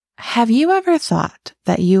Have you ever thought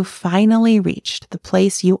that you finally reached the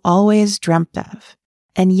place you always dreamt of,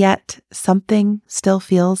 and yet something still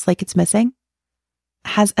feels like it's missing?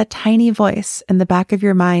 Has a tiny voice in the back of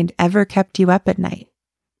your mind ever kept you up at night,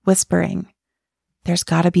 whispering, "There's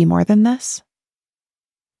got to be more than this"?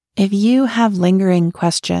 If you have lingering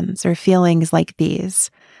questions or feelings like these,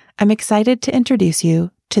 I'm excited to introduce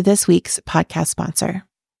you to this week's podcast sponsor.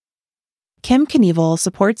 Kim Knievel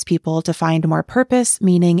supports people to find more purpose,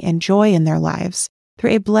 meaning, and joy in their lives through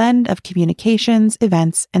a blend of communications,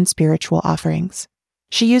 events, and spiritual offerings.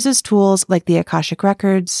 She uses tools like the Akashic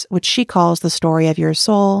Records, which she calls the story of your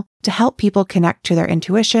soul, to help people connect to their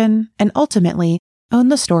intuition and ultimately own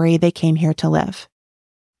the story they came here to live.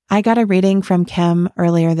 I got a reading from Kim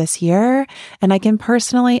earlier this year, and I can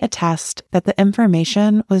personally attest that the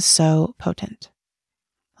information was so potent.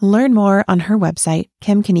 Learn more on her website,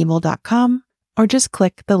 kimknievel.com, or just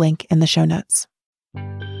click the link in the show notes.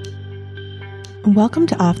 Welcome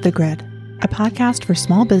to Off the Grid, a podcast for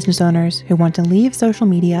small business owners who want to leave social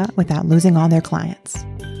media without losing all their clients.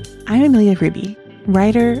 I'm Amelia Ruby,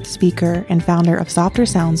 writer, speaker, and founder of Softer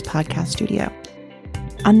Sounds Podcast Studio.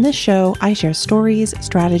 On this show, I share stories,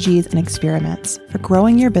 strategies, and experiments for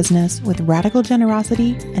growing your business with radical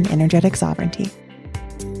generosity and energetic sovereignty.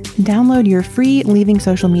 Download your free Leaving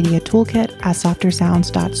Social Media toolkit at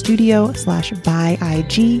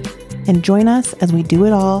softersounds.studio/buyig and join us as we do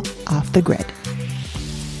it all off the grid.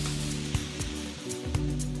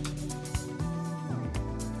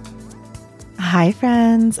 Hi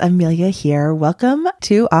friends, Amelia here. Welcome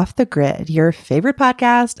to Off the Grid, your favorite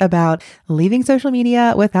podcast about leaving social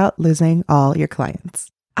media without losing all your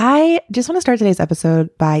clients. I just want to start today's episode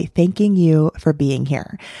by thanking you for being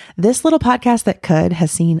here. This little podcast that could has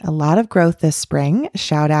seen a lot of growth this spring.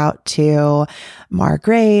 Shout out to Mar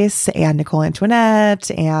Grace and Nicole Antoinette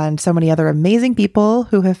and so many other amazing people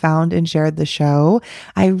who have found and shared the show.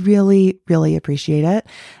 I really, really appreciate it.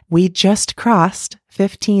 We just crossed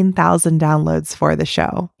 15,000 downloads for the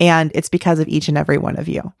show, and it's because of each and every one of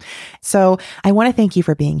you. So I want to thank you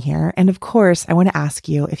for being here. And of course, I want to ask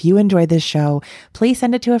you, if you enjoyed this show, please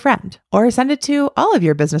send it to a friend, or send it to all of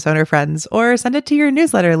your business owner friends, or send it to your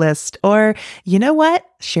newsletter list, or you know what?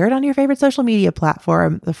 Share it on your favorite social media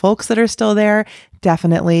platform. The folks that are still there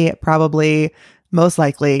definitely, probably, most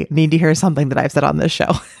likely need to hear something that I've said on this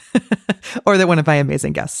show or that one of my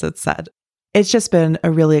amazing guests has said. It's just been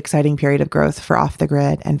a really exciting period of growth for Off the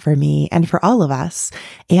Grid and for me and for all of us.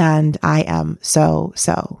 And I am so,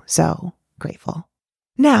 so, so grateful.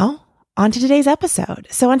 Now, on to today's episode.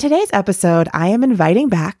 So on today's episode, I am inviting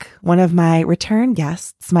back one of my return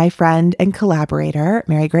guests, my friend and collaborator,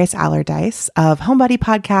 Mary Grace Allerdice of Homebody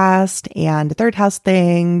Podcast and Third House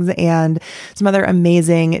Things and some other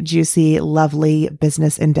amazing, juicy, lovely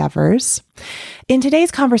business endeavors. In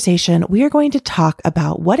today's conversation, we are going to talk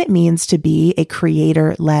about what it means to be a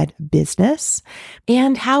creator-led business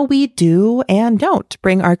and how we do and don't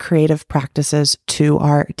bring our creative practices to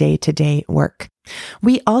our day-to-day work.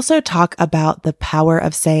 We also talk about the power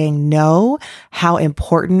of saying no, how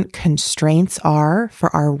important constraints are for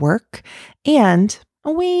our work, and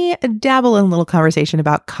we dabble in a little conversation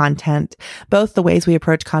about content, both the ways we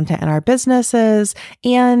approach content in our businesses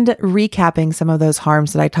and recapping some of those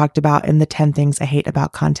harms that I talked about in the 10 Things I Hate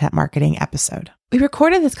About Content Marketing episode. We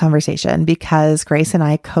recorded this conversation because Grace and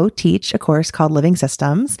I co-teach a course called Living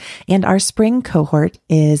Systems, and our spring cohort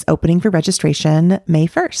is opening for registration May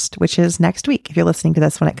 1st, which is next week if you're listening to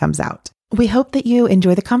this when it comes out. We hope that you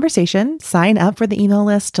enjoy the conversation, sign up for the email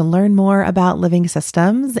list to learn more about Living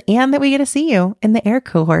Systems, and that we get to see you in the AIR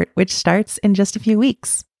cohort, which starts in just a few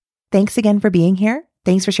weeks. Thanks again for being here.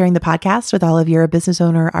 Thanks for sharing the podcast with all of your business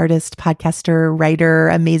owner, artist, podcaster, writer,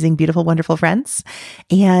 amazing, beautiful, wonderful friends.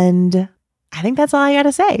 And I think that's all I got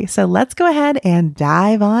to say. So let's go ahead and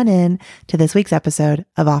dive on in to this week's episode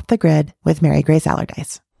of Off the Grid with Mary Grace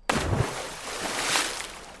Allerdice.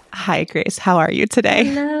 Hi, Grace. How are you today?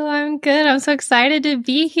 Hello, I'm good. I'm so excited to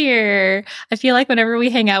be here. I feel like whenever we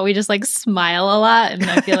hang out, we just like smile a lot. And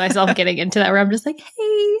I feel myself getting into that where I'm just like,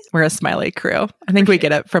 hey. We're a smiley crew. I think we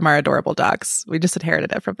get it from our adorable dogs. We just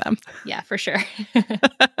inherited it from them. Yeah, for sure.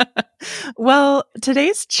 Well,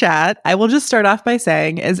 today's chat, I will just start off by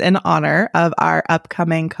saying, is in honor of our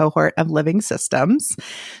upcoming cohort of Living Systems.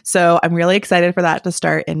 So I'm really excited for that to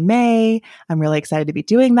start in May. I'm really excited to be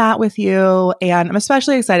doing that with you. And I'm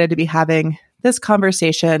especially excited to be having this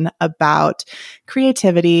conversation about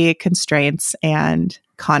creativity, constraints, and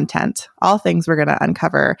content, all things we're going to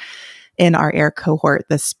uncover in our AIR cohort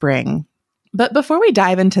this spring. But before we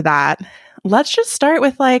dive into that, let's just start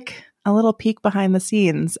with like a little peek behind the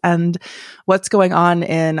scenes and what's going on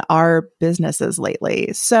in our businesses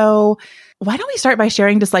lately. So why don't we start by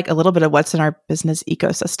sharing just like a little bit of what's in our business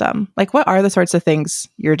ecosystem? Like, what are the sorts of things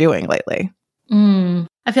you're doing lately?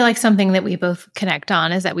 I feel like something that we both connect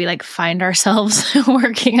on is that we like find ourselves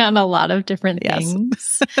working on a lot of different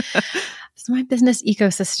things. It's my business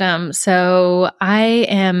ecosystem. So I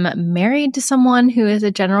am married to someone who is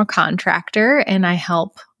a general contractor, and I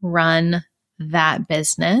help run that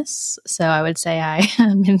business. So I would say I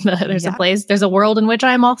am in there's a world in which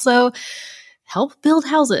I'm also help build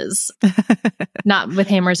houses, not with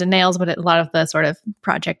hammers and nails, but a lot of the sort of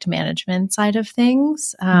project management side of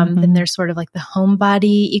things. Then there's sort of like the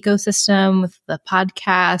homebody ecosystem with the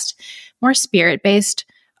podcast, more spirit-based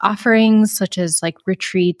offerings such as like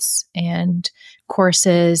retreats and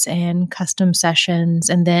courses and custom sessions.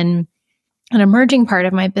 And then an emerging part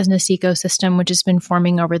of my business ecosystem, which has been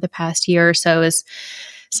forming over the past year or so, is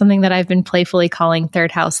something that I've been playfully calling Third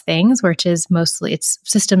House Things, which is mostly it's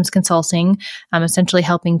systems consulting, essentially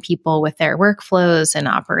helping people with their workflows and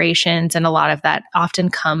operations. And a lot of that often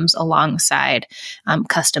comes alongside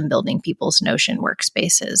custom building people's Notion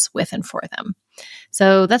workspaces with and for them.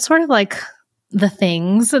 So that's sort of like the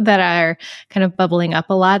things that are kind of bubbling up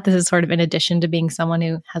a lot. This is sort of in addition to being someone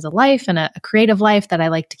who has a life and a creative life that I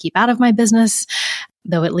like to keep out of my business,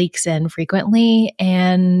 though it leaks in frequently.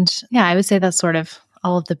 And yeah, I would say that's sort of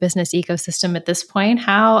all of the business ecosystem at this point.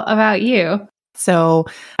 How about you? So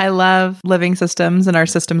I love living systems and our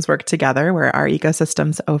systems work together where our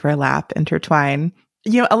ecosystems overlap, intertwine.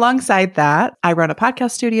 Alongside that, I run a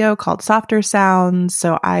podcast studio called Softer Sounds.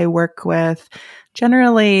 So I work with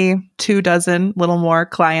generally 24, little more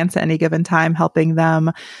clients at any given time, helping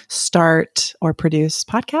them start or produce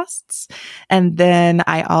podcasts. And then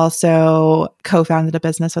I also co-founded a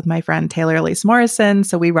business with my friend Taylor Elise Morrison.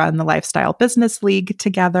 So we run the Lifestyle Business League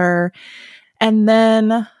together. And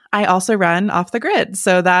then I also run Off the Grid.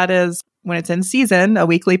 So that is, when it's in season, a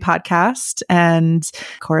weekly podcast and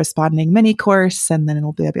corresponding mini course. And then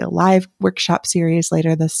it'll be a live workshop series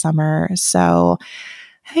later this summer. So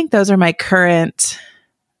I think those are my current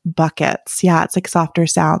buckets. Yeah, it's like Softer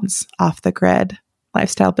Sounds, Off the Grid,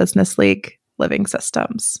 Lifestyle Business League, Living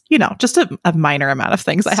Systems. Just a minor amount of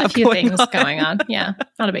things I have a few things going on. Yeah,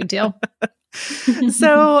 not a big deal.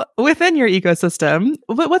 So within your ecosystem,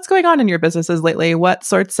 what's going on in your businesses lately? What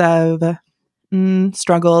sorts of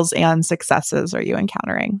struggles and successes are you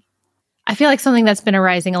encountering? I feel like something that's been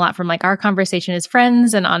arising a lot from like our conversation as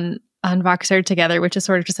friends and on Voxer together, which is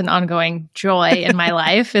sort of just an ongoing joy in my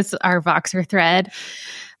life, is our Voxer thread.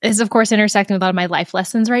 Is of course intersecting with a lot of my life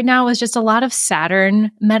lessons right now is just a lot of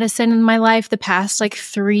Saturn medicine in my life the past like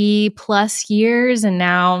 3+ years. And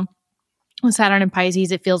now with Saturn and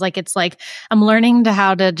Pisces, it feels like it's like I'm learning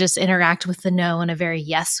how to just interact with the no in a very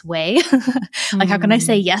yes way. Like, how can I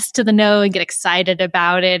say yes to the no and get excited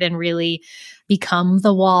about it and really become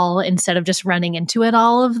the wall instead of just running into it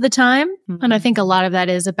all of the time? And I think a lot of that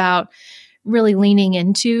is about really leaning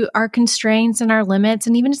into our constraints and our limits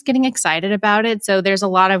and even just getting excited about it. So there's a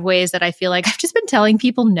lot of ways that I feel like I've just been telling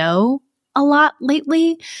people no a lot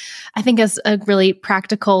lately. I think as a really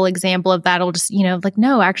practical example of that, will just, like,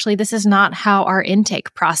 no, actually, this is not how our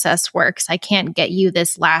intake process works. I can't get you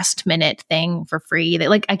this last minute thing for free.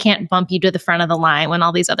 I can't bump you to the front of the line when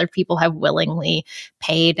all these other people have willingly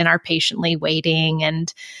paid and are patiently waiting.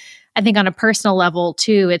 And I think on a personal level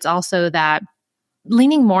too, it's also that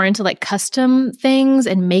leaning more into like custom things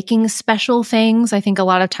and making special things. I think a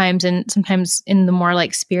lot of times and sometimes in the more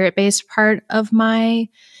like spirit-based part of my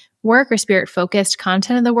work or spirit-focused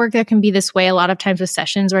content of the work, there can be this way a lot of times with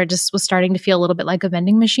sessions where it just was starting to feel a little bit like a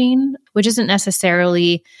vending machine, which isn't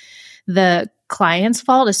necessarily the client's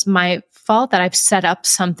fault. It's my fault that I've set up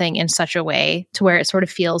something in such a way to where it sort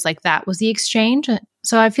of feels like that was the exchange.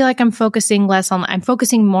 So I feel like I'm focusing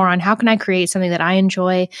more on how can I create something that I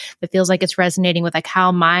enjoy that feels like it's resonating with like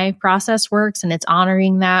how my process works and it's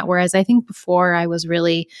honoring that. Whereas I think before I was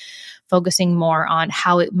really focusing more on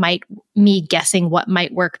how it might, me guessing what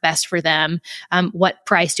might work best for them. What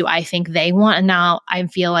price do I think they want? And now I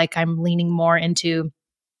feel like I'm leaning more into,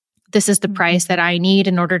 this is the price that I need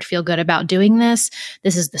in order to feel good about doing this.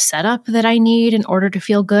 This is the setup that I need in order to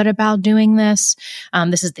feel good about doing this.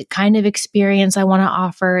 This is the kind of experience I want to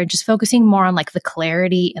offer, and just focusing more on like the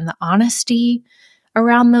clarity and the honesty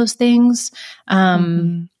around those things.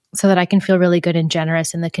 So that I can feel really good and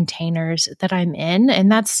generous in the containers that I'm in.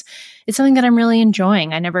 And it's something that I'm really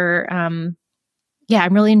enjoying. I'm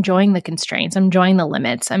really enjoying the constraints. I'm enjoying the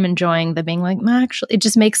limits. I'm enjoying the being like, actually, it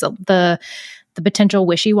just makes the potential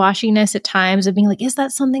wishy-washiness at times of being like, is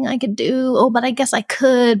that something I could do? Oh, but I guess I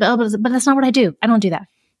could, but that's not what I do. I don't do that.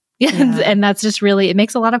 Yeah. And that's just really, it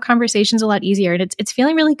makes a lot of conversations a lot easier. And it's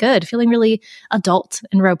feeling really good, feeling really adult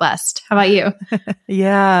and robust. How about you?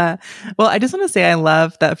 Yeah. Well, I just want to say I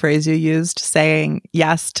love that phrase you used, saying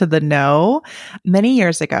yes to the no. Many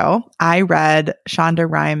years ago, I read Shonda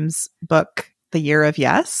Rhimes' book, The Year of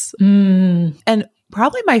Yes. And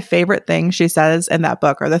probably my favorite thing she says in that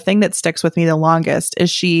book, or the thing that sticks with me the longest, is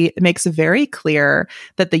she makes very clear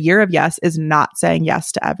that the year of yes is not saying yes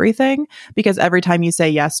to everything, because every time you say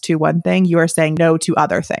yes to one thing, you are saying no to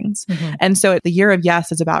other things. And so the year of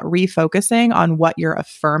yes is about refocusing on what you're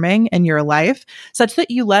affirming in your life, such that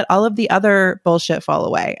you let all of the other bullshit fall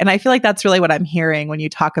away. And I feel like that's really what I'm hearing when you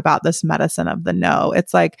talk about this medicine of the no.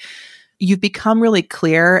 It's like you've become really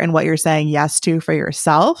clear in what you're saying yes to for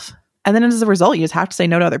yourself. And then as a result, you just have to say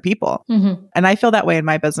no to other people. And I feel that way in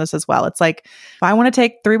my business as well. It's like, if I want to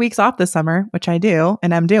take 3 weeks off this summer, which I do,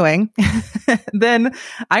 and I'm doing, then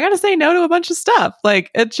I got to say no to a bunch of stuff. Like,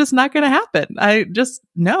 it's just not going to happen.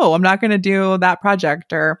 No, I'm not going to do that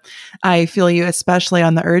project. Or I feel you, especially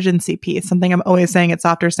on the urgency piece. Something I'm always saying at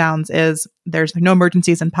Softer Sounds is there's no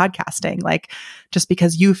emergencies in podcasting. Like, just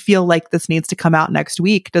because you feel like this needs to come out next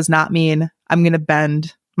week does not mean I'm going to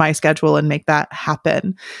bend my schedule and make that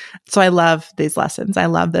happen. So I love these lessons. I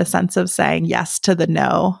love the sense of saying yes to the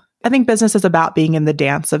no. I think business is about being in the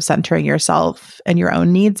dance of centering yourself and your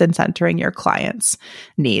own needs and centering your clients'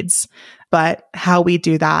 needs. But how we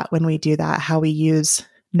do that, when we do that, how we use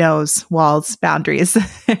no's, walls, boundaries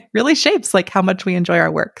really shapes like how much we enjoy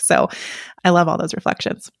our work. So I love all those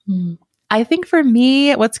reflections. I think for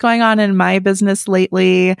me, what's going on in my business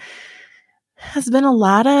lately has been a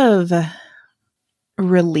lot of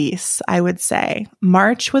release, I would say.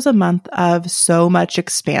 March was a month of so much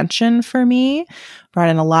expansion for me. Brought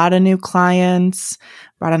in a lot of new clients,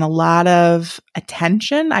 brought in a lot of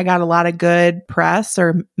attention. I got a lot of good press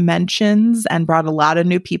or mentions and brought a lot of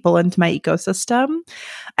new people into my ecosystem.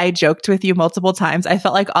 I joked with you multiple times. I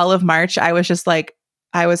felt like all of March, I was just like,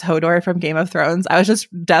 I was Hodor from Game of Thrones. I was just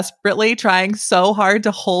desperately trying so hard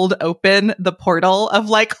to hold open the portal of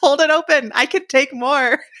like, hold it open. I could take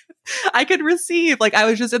more. I could receive. Like, I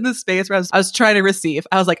was just in this space where I was trying to receive.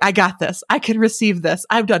 I was like, I got this. I can receive this.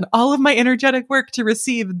 I've done all of my energetic work to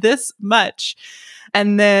receive this much.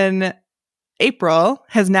 And then April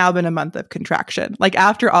has now been a month of contraction. Like,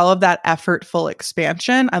 after all of that effortful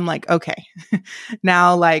expansion, I'm like, okay,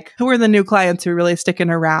 now, like, who are the new clients who are really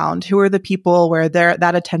sticking around? Who are the people where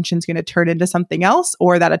that attention's going to turn into something else,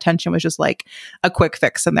 or that attention was just like a quick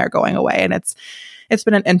fix and they're going away? And it's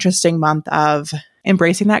been an interesting month of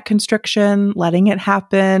embracing that constriction, letting it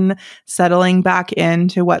happen, settling back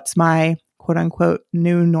into what's my quote unquote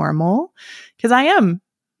new normal. Because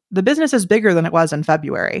the business is bigger than it was in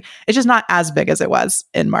February. It's just not as big as it was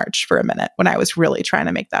in March for a minute when I was really trying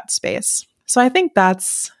to make that space. So I think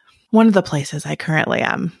that's one of the places I currently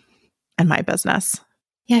am in my business.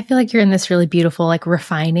 Yeah, I feel like you're in this really beautiful, like,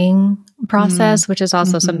 refining process, which is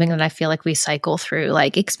also something that I feel like we cycle through,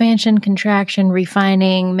 like expansion, contraction,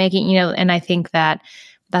 refining, making, and I think that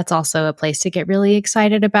that's also a place to get really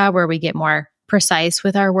excited about, where we get more precise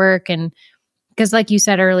with our work. And because, like you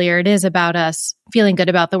said earlier, it is about us feeling good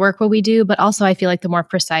about the work what we do, but also I feel like the more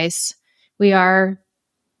precise we are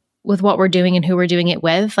with what we're doing and who we're doing it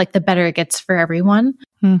with, like, the better it gets for everyone.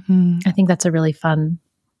 I think that's a really fun,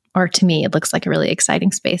 or to me, it looks like a really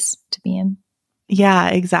exciting space to be in. Yeah,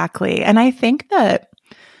 exactly. And I think that,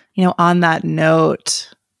 on that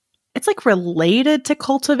note, it's like related to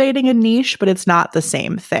cultivating a niche, but it's not the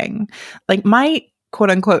same thing. Like, my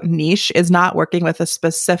quote unquote niche is not working with a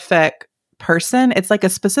specific person. It's like a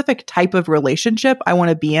specific type of relationship I want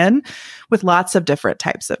to be in with lots of different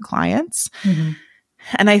types of clients.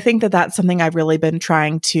 And I think that that's something I've really been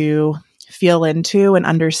trying to feel into and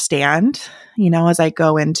understand, as I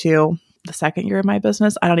go into the second year of my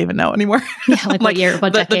business. I don't even know anymore. Yeah, like what year,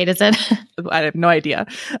 what decade is it? I have no idea.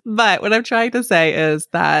 But what I'm trying to say is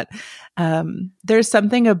that there's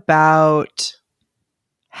something about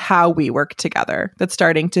how we work together that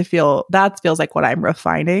feels like what I'm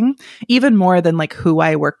refining, even more than like who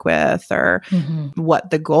I work with or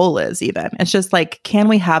what the goal is even. It's just like, can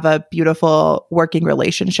we have a beautiful working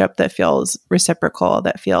relationship that feels reciprocal,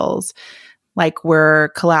 that feels like we're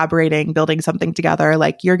collaborating, building something together,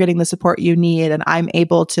 like you're getting the support you need and I'm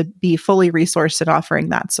able to be fully resourced in offering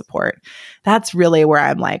that support. That's really where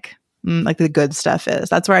I'm like the good stuff is.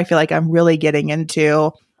 That's where I feel like I'm really getting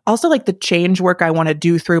into also like the change work I want to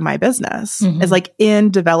do through my business is like in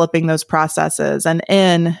developing those processes and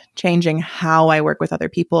in changing how I work with other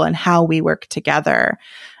people and how we work together.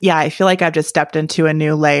 Yeah, I feel like I've just stepped into a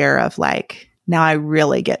new layer of like, now I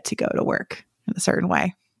really get to go to work in a certain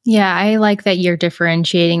way. Yeah, I like that you're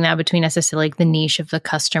differentiating that between necessarily like the niche of the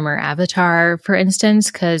customer avatar, for instance,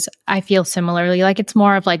 because I feel similarly like it's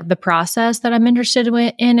more of like the process that I'm interested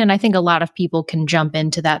in. And I think a lot of people can jump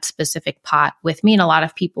into that specific pot with me, and a lot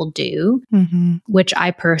of people do, which I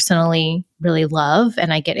personally really love.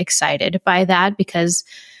 And I get excited by that because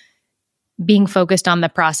being focused on the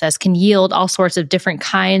process can yield all sorts of different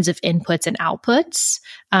kinds of inputs and outputs,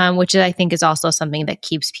 which I think is also something that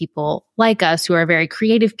keeps people like us who are very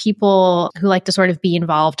creative people who like to sort of be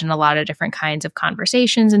involved in a lot of different kinds of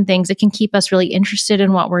conversations and things. It can keep us really interested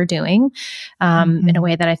in what we're doing in a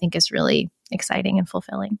way that I think is really exciting and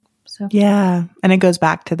fulfilling. So yeah. And it goes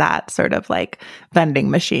back to that sort of like vending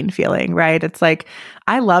machine feeling, right? It's like,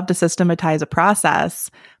 I love to systematize a process,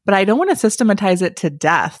 but I don't want to systematize it to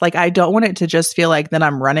death. Like, I don't want it to just feel like then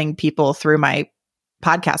I'm running people through my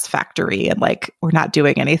podcast factory and like, we're not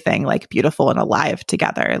doing anything like beautiful and alive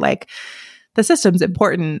together. Like, the system's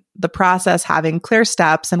important. The process, having clear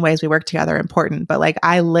steps and ways we work together, important. But like,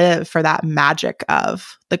 I live for that magic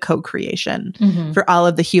of the co-creation, for all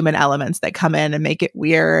of the human elements that come in and make it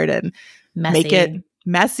weird and make it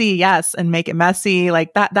messy. Yes. And make it messy.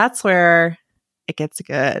 Like that's where it gets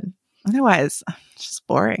good. Otherwise, it's just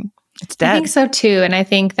boring. It's dead. I think so too. And I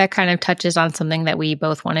think that kind of touches on something that we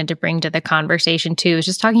both wanted to bring to the conversation too, is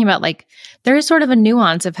just talking about like, there is sort of a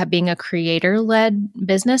nuance of being a creator-led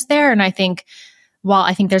business there. And I think while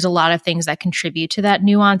I think there's a lot of things that contribute to that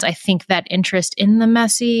nuance, I think that interest in the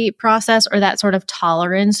messy process or that sort of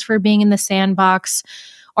tolerance for being in the sandbox,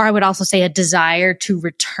 or I would also say a desire to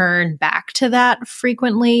return back to that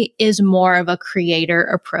frequently, is more of a creator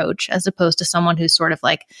approach as opposed to someone who's sort of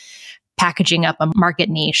like packaging up a market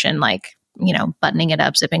niche and like, you know, buttoning it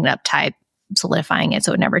up, zipping it up tight, solidifying it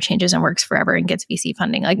so it never changes and works forever and gets VC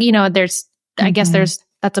funding. Like, you know, I guess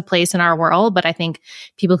that's a place in our world, but I think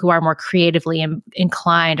people who are more creatively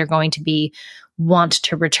inclined are going to want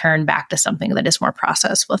to return back to something that is more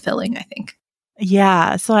process fulfilling, I think.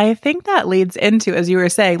 Yeah. So I think that leads into, as you were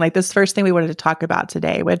saying, like this first thing we wanted to talk about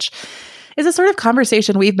today, which is a sort of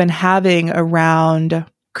conversation we've been having around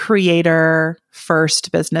creator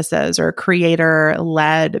first businesses or creator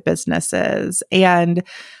led businesses. And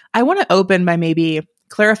I want to open by maybe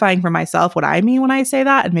clarifying for myself what I mean when I say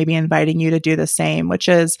that, and maybe inviting you to do the same, which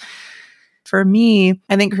is, for me,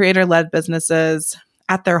 I think creator led businesses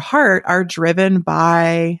at their heart are driven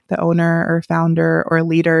by the owner or founder or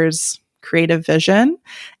leader's creative vision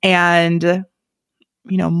and,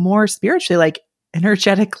 you know, more spiritually, like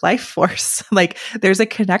energetic life force. Like there's a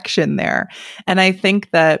connection there. And I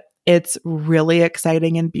think that it's really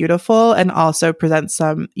exciting and beautiful and also presents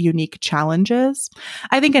some unique challenges.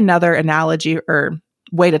 I think another analogy or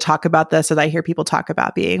way to talk about this is I hear people talk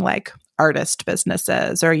about being like artist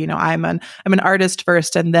businesses, or, you know, I'm an artist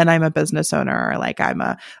first and then I'm a business owner, or like I'm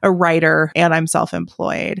a writer and I'm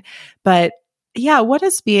self-employed. But yeah, what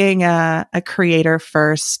does being a creator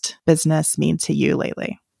first business mean to you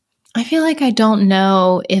lately? I feel like I don't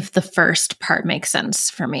know if the first part makes sense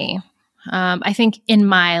for me. I think in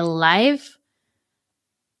my life,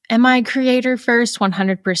 am I creator first?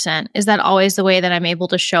 100%. Is that always the way that I'm able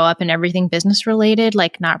to show up in everything business related?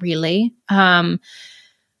 Like, not really. And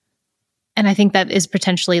I think that is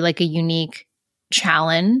potentially like a unique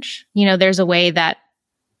challenge. You know, there's a way that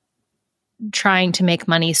trying to make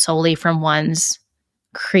money solely from one's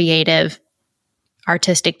creative,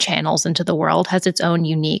 artistic channels into the world has its own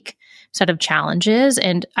unique set of challenges.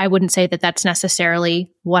 And I wouldn't say that that's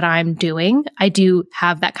necessarily what I'm doing. I do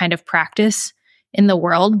have that kind of practice in the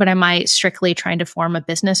world, but am I strictly trying to form a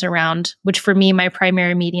business around, which for me, my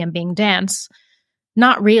primary medium being dance?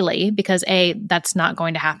 Not really, because that's not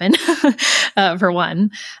going to happen for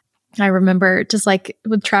one. I remember just like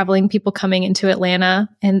with traveling, people coming into Atlanta,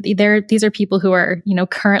 and these are people who are, you know,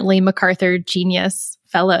 currently MacArthur Genius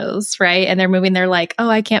Fellows, right? And they're moving, they're like, oh,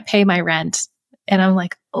 I can't pay my rent. And I'm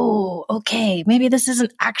like, oh, okay, maybe this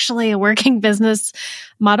isn't actually a working business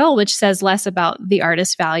model, which says less about the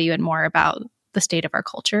artist value and more about the state of our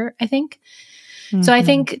culture, I think. Mm-hmm. So I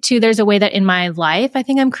think too, there's a way that in my life, I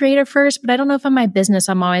think I'm creative first, but I don't know if in my business,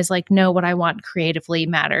 I'm always like, no, what I want creatively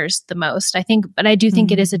matters the most. But I do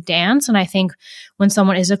think it is a dance. And I think when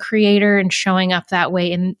someone is a creator and showing up that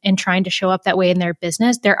way and trying to show up that way in their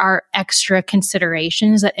business, there are extra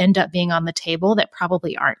considerations that end up being on the table that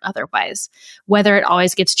probably aren't otherwise. Whether it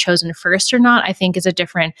always gets chosen first or not, I think is a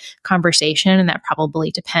different conversation. And that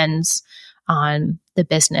probably depends on the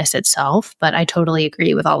business itself. But I totally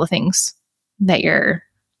agree with all the things that you're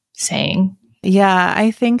saying. Yeah,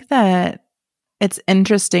 I think that It's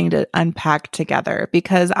interesting to unpack together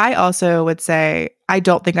because I also would say, I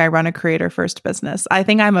don't think I run a creator first business. I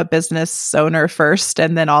think I'm a business owner first,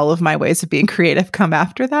 and then all of my ways of being creative come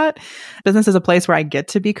after that. Business is a place where I get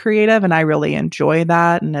to be creative and I really enjoy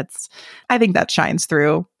that. And I think that shines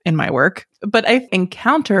through in my work. But I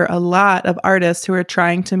encounter a lot of artists who are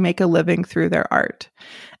trying to make a living through their art.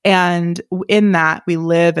 And in that, we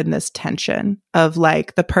live in this tension of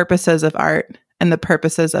like the purposes of art and the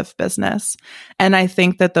purposes of business. And I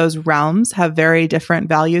think that those realms have very different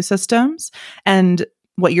value systems. And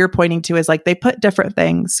what you're pointing to is like they put different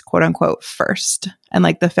things, quote unquote, first. And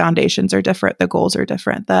like the foundations are different, the goals are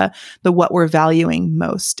different, the what we're valuing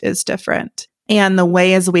most is different. And the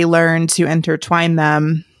ways we learn to intertwine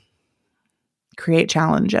them create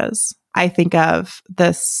challenges. I think of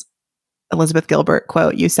this Elizabeth Gilbert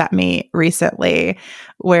quote you sent me recently,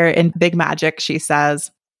 where in Big Magic, she says,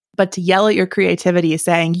 "But to yell at your creativity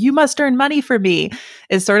saying, 'You must earn money for me,'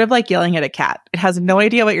 is sort of like yelling at a cat. It has no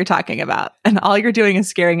idea what you're talking about. And all you're doing is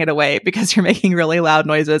scaring it away because you're making really loud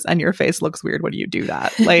noises and your face looks weird when you do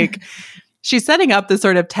that." Like, she's setting up this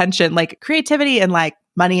sort of tension, like creativity and like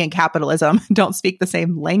money and capitalism don't speak the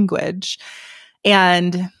same language.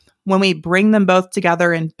 And when we bring them both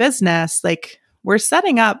together in business, like we're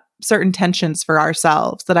setting up certain tensions for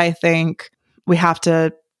ourselves that I think we have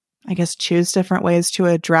to, I guess, choose different ways to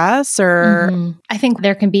address or I think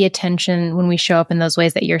there can be a tension when we show up in those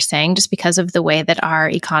ways that you're saying, just because of the way that our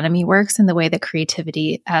economy works and the way that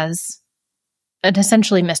creativity as an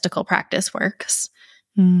essentially mystical practice works.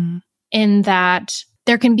 In that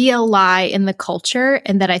there can be a lie in the culture,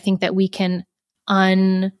 and that I think that we can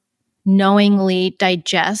unknowingly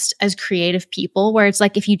digest as creative people, where it's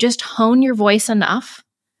like if you just hone your voice enough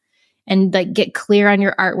and like get clear on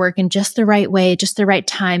your artwork in just the right way, just the right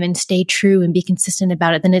time, and stay true and be consistent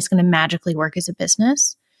about it, then it's going to magically work as a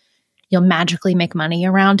business. You'll magically make money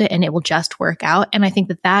around it and it will just work out. And I think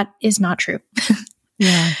that that is not true.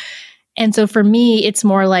 Yeah. And so for me, it's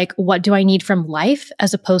more like, what do I need from life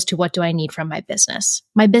as opposed to what do I need from my business?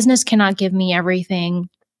 My business cannot give me everything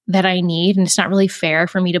that I need. And it's not really fair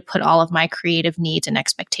for me to put all of my creative needs and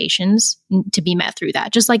expectations to be met through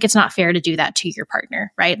that. Just like it's not fair to do that to your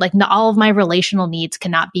partner, right? Like not all of my relational needs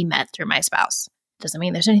cannot be met through my spouse. Doesn't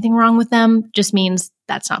mean there's anything wrong with them. Just means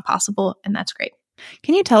that's not possible. And that's great.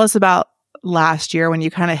 Can you tell us about last year when you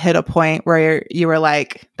kind of hit a point where you were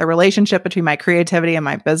like, the relationship between my creativity and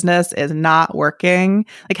my business is not working?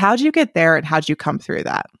 Like, how'd you get there and how'd you come through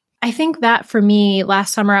that? I think that for me,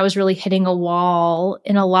 last summer, I was really hitting a wall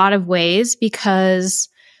in a lot of ways because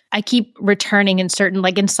I keep returning in certain,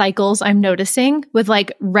 like in cycles, I'm noticing with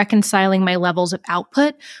like reconciling my levels of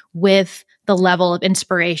output with the level of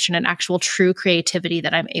inspiration and actual true creativity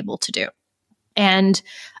that I'm able to do. And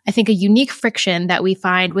I think a unique friction that we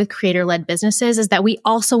find with creator-led businesses is that we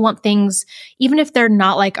also want things, even if they're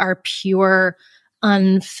not like our pure,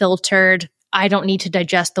 unfiltered, I don't need to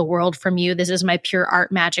digest the world from you, this is my pure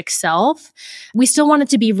art magic self. We still want it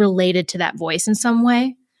to be related to that voice in some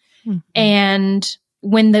way. And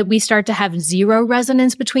when we start to have zero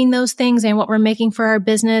resonance between those things and what we're making for our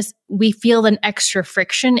business, we feel an extra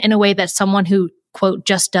friction in a way that someone who, quote,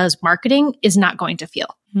 just does marketing is not going to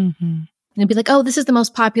feel. And be like, oh, this is the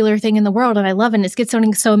most popular thing in the world and I love it. And it's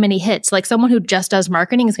getting so many hits. Like someone who just does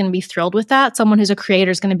marketing is going to be thrilled with that. Someone who's a creator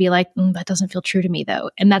is going to be like, that doesn't feel true to me though.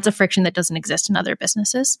 And that's a friction that doesn't exist in other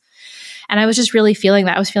businesses. And I was just really feeling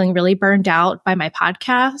that. I was feeling really burned out by my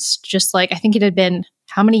podcast. Just like, I think it had been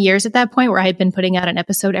how many years at that point where I had been putting out an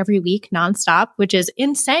episode every week nonstop, which is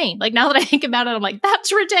insane. Like now that I think about it, I'm like,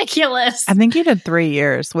 that's ridiculous. I think you did 3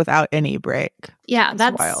 years without any break. Yeah,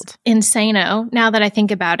 that's wild. Insano now that I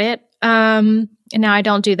think about it. And now I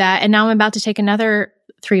don't do that. And now I'm about to take another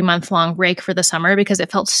 3-month long break for the summer because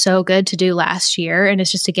it felt so good to do last year. And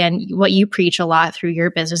it's just, again, what you preach a lot through your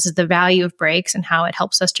business is the value of breaks and how it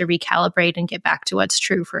helps us to recalibrate and get back to what's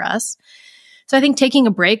true for us. So I think taking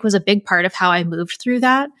a break was a big part of how I moved through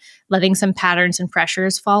that, letting some patterns and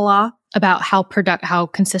pressures fall off about how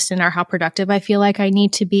consistent or how productive I feel like I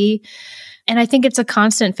need to be. And I think it's a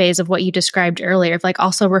constant phase of what you described earlier, of like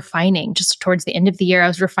also refining. Just towards the end of the year, I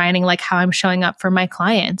was refining like how I'm showing up for my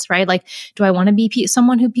clients, right? Like, do I want to be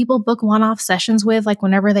someone who people book one-off sessions with, like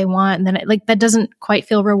whenever they want? And then that doesn't quite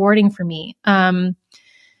feel rewarding for me.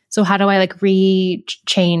 So how do I like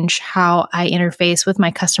change how I interface with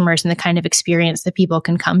my customers and the kind of experience that people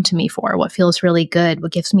can come to me for? What feels really good?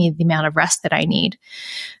 What gives me the amount of rest that I need?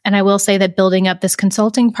 And I will say that building up this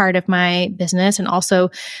consulting part of my business and also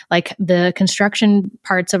like the construction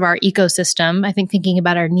parts of our ecosystem, I think thinking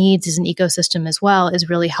about our needs as an ecosystem as well is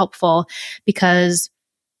really helpful because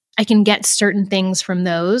I can get certain things from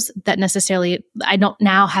those that necessarily I don't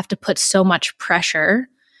now have to put so much pressure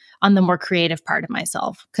on the more creative part of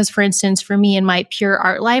myself. Because for instance, for me in my pure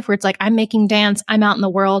art life, where it's like I'm making dance, I'm out in the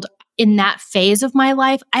world, in that phase of my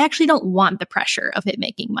life, I actually don't want the pressure of it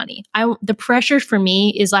making money. The pressure for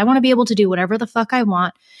me is I want to be able to do whatever the fuck I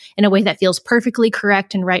want in a way that feels perfectly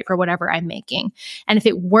correct and right for whatever I'm making. And if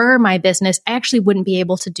it were my business, I actually wouldn't be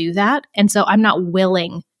able to do that. And so I'm not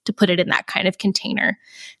willing to put it in that kind of container.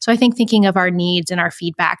 So I think thinking of our needs and our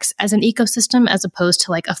feedbacks as an ecosystem, as opposed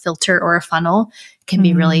to like a filter or a funnel, can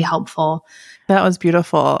be really helpful. That was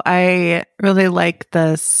beautiful. I really like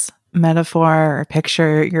this metaphor or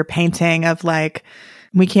picture you're painting of like,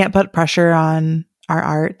 we can't put pressure on our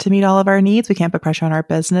art to meet all of our needs. We can't put pressure on our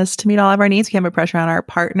business to meet all of our needs. We can't put pressure on our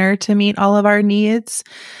partner to meet all of our needs.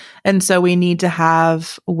 And so we need to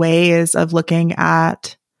have ways of looking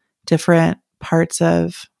at different parts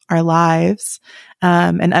of our lives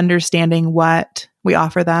and understanding what we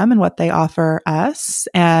offer them and what they offer us.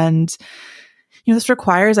 And, this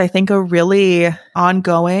requires, I think, a really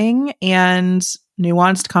ongoing and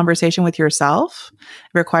nuanced conversation with yourself.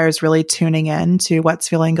 It requires really tuning in to what's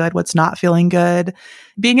feeling good, what's not feeling good,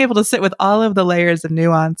 being able to sit with all of the layers of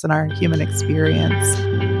nuance in our human experience.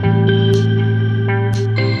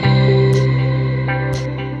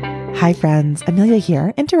 Hi friends, Amelia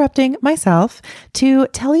here, interrupting myself to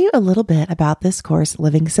tell you a little bit about this course,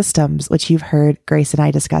 Living Systems, which you've heard Grace and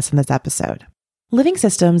I discuss in this episode. Living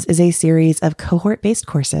Systems is a series of cohort-based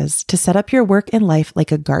courses to set up your work and life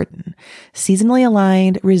like a garden, seasonally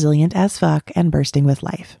aligned, resilient as fuck, and bursting with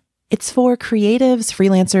life. It's for creatives,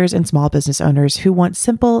 freelancers, and small business owners who want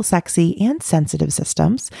simple, sexy, and sensitive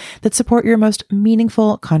systems that support your most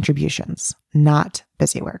meaningful contributions, not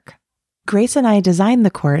busy work. Grace and I designed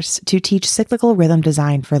the course to teach cyclical rhythm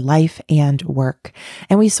design for life and work,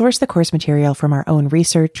 and we source the course material from our own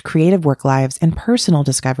research, creative work lives, and personal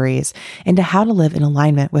discoveries into how to live in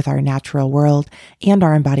alignment with our natural world and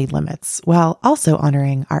our embodied limits, while also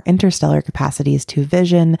honoring our interstellar capacities to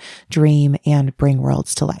vision, dream, and bring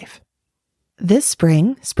worlds to life. This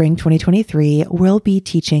spring 2023, we'll be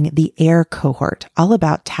teaching the AIR cohort, all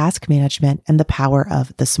about task management and the power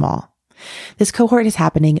of the small. This cohort is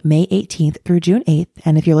happening May 18th through June 8th,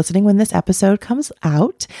 and if you're listening when this episode comes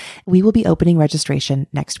out, we will be opening registration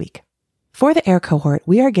next week. For the AIR cohort,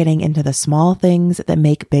 we are getting into the small things that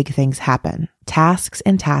make big things happen, tasks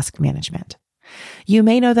and task management. You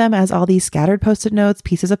may know them as all these scattered Post-it notes,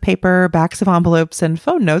 pieces of paper, backs of envelopes, and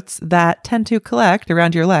phone notes that tend to collect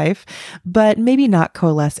around your life, but maybe not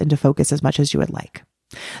coalesce into focus as much as you would like.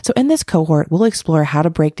 So in this cohort, we'll explore how to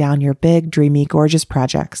break down your big, dreamy, gorgeous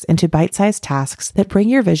projects into bite-sized tasks that bring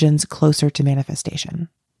your visions closer to manifestation.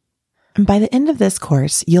 And by the end of this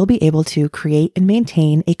course, you'll be able to create and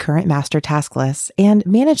maintain a current master task list and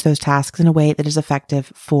manage those tasks in a way that is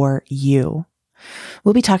effective for you.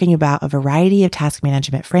 We'll be talking about a variety of task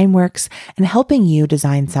management frameworks and helping you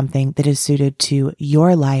design something that is suited to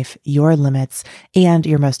your life, your limits, and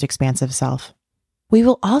your most expansive self. We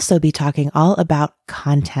will also be talking all about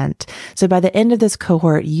content. So by the end of this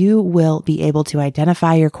cohort, you will be able to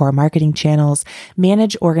identify your core marketing channels,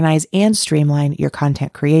 manage, organize, and streamline your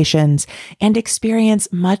content creations, and experience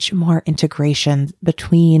much more integration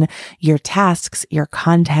between your tasks, your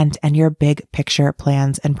content, and your big picture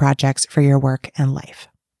plans and projects for your work and life.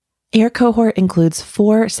 AIR cohort includes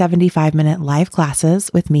 4 75-minute live classes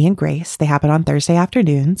with me and Grace. They happen on Thursday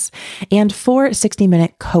afternoons, and 4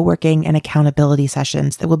 60-minute co-working and accountability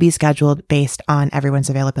sessions that will be scheduled based on everyone's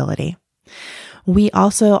availability. We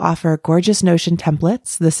also offer gorgeous Notion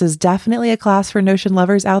templates. This is definitely a class for Notion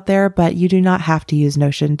lovers out there, but you do not have to use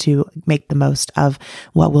Notion to make the most of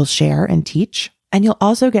what we'll share and teach. And you'll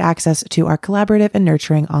also get access to our collaborative and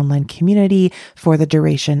nurturing online community for the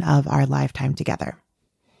duration of our live time together.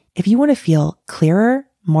 If you want to feel clearer,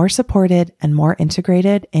 more supported, and more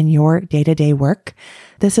integrated in your day-to-day work,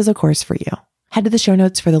 this is a course for you. Head to the show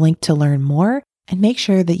notes for the link to learn more and make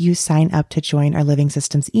sure that you sign up to join our Living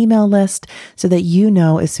Systems email list so that you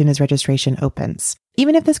know as soon as registration opens.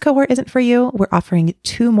 Even if this cohort isn't for you, we're offering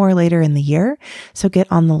 2 more later in the year, so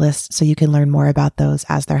get on the list so you can learn more about those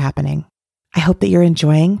as they're happening. I hope that you're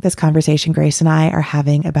enjoying this conversation Grace and I are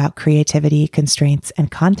having about creativity, constraints,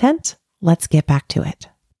 and content. Let's get back to it.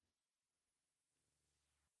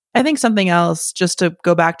 I think something else, just to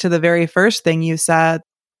go back to the very first thing you said,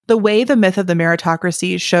 the way the myth of the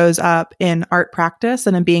meritocracy shows up in art practice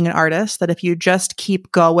and in being an artist, that if you just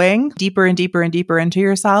keep going deeper and deeper and deeper into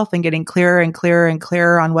yourself and getting clearer and clearer and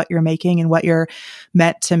clearer on what you're making and what you're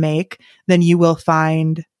meant to make, then you will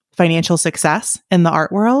find financial success in the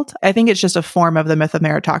art world. I think it's just a form of the myth of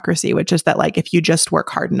meritocracy, which is that like, if you just work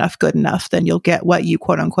hard enough, good enough, then you'll get what you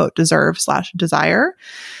quote unquote deserve/desire.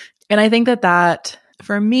 And I think that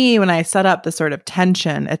for me, when I set up this sort of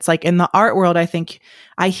tension, it's like in the art world, I think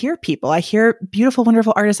I hear beautiful,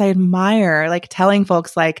 wonderful artists I admire, like telling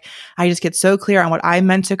folks like, I just get so clear on what I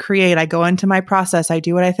meant to create. I go into my process, I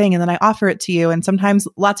do what I think, and then I offer it to you. And sometimes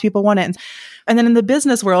lots of people want it. And then in the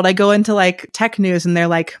business world, I go into like tech news and they're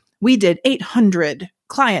like, we did 800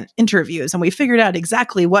 client interviews and we figured out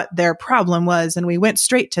exactly what their problem was. And we went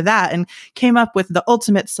straight to that and came up with the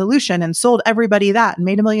ultimate solution and sold everybody that and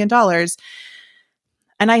made $1 million.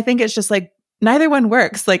 And I think it's just like, neither one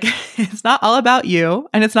works. Like, it's not all about you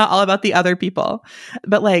and it's not all about the other people.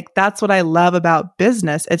 But like, that's what I love about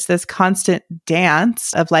business. It's this constant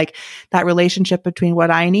dance of like that relationship between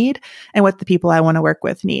what I need and what the people I want to work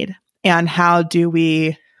with need. And how do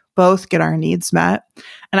we both get our needs met?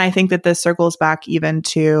 And I think that this circles back even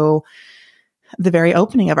to the very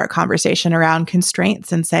opening of our conversation around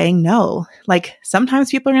constraints and saying no. Like sometimes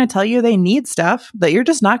people are going to tell you they need stuff that you're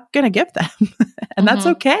just not going to give them. And that's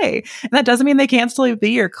okay. And that doesn't mean they can't still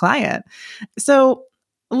be your client. So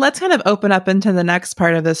let's kind of open up into the next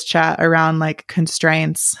part of this chat around like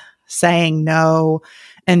constraints, saying no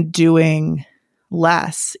and doing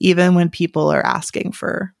less, even when people are asking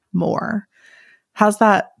for more. How's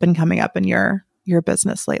that been coming up in your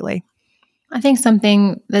business lately? I think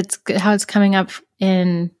something that's how it's coming up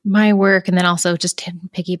in my work, and then also just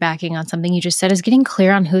piggybacking on something you just said, is getting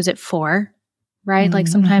clear on who's it for, right? Like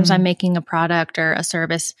sometimes I'm making a product or a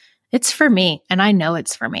service. It's for me, and I know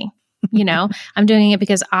it's for me. You know, I'm doing it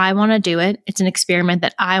because I want to do it. It's an experiment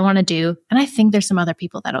that I want to do. And I think there's some other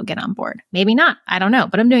people that'll get on board. Maybe not. I don't know,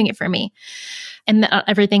 but I'm doing it for me. And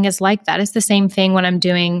everything is like that. It's the same thing when I'm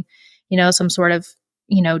doing, some sort of,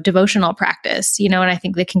 devotional practice, and I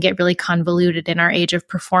think they can get really convoluted in our age of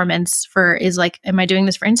performance am I doing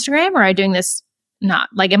this for Instagram or am I doing this not?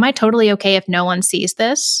 Like, am I totally okay if no one sees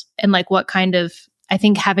this? And like, I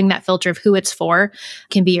think having that filter of who it's for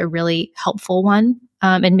can be a really helpful one.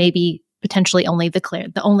 And maybe potentially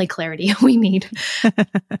the only clarity we need.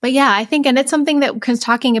 But yeah, I think, and it's something that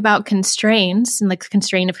talking about constraints and like the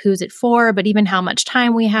constraint of who's it for, but even how much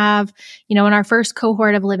time we have, in our first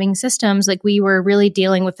cohort of living systems, like we were really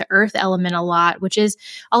dealing with the earth element a lot, which is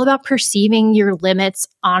all about perceiving your limits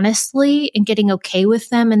honestly and getting okay with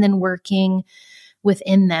them and then working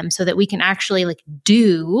within them so that we can actually like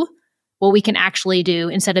do what we can actually do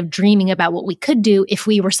instead of dreaming about what we could do if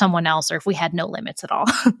we were someone else or if we had no limits at all,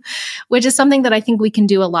 which is something that I think we can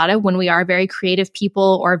do a lot of when we are very creative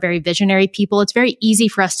people or very visionary people. It's very easy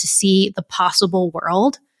for us to see the possible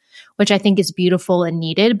world, which I think is beautiful and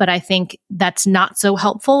needed. But I think that's not so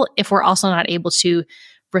helpful if we're also not able to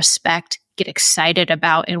respect, get excited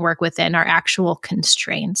about, and work within our actual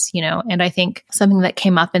constraints, And I think something that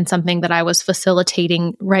came up and something that I was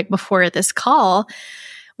facilitating right before this call,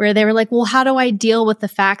 where they were like, well, how do I deal with the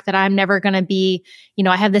fact that I'm never going to be,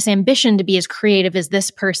 I have this ambition to be as creative as this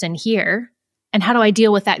person here. And how do I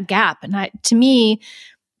deal with that gap? And to me,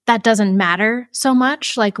 that doesn't matter so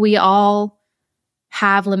much. Like we all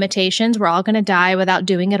have limitations. We're all going to die without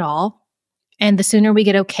doing it all. And the sooner we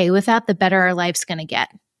get okay with that, the better our life's going to get,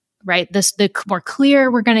 right? The more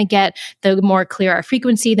clear we're going to get, the more clear our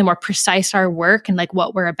frequency, the more precise our work and like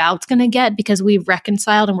what we're about's going to get, because we've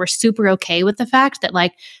reconciled and we're super okay with the fact that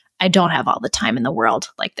like, I don't have all the time in the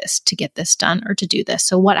world like this to get this done or to do this.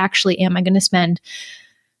 So what actually am I going to spend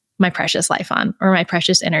my precious life on or my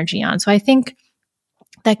precious energy on? So I think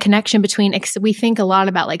that connection between, we think a lot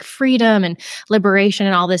about like freedom and liberation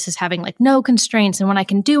and all this is having like no constraints and when I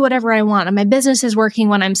can do whatever I want and my business is working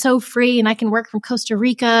when I'm so free and I can work from Costa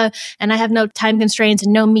Rica and I have no time constraints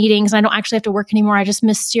and no meetings. And I don't actually have to work anymore. I just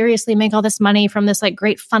mysteriously make all this money from this like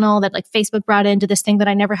great funnel that like Facebook brought into this thing that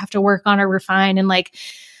I never have to work on or refine. And like,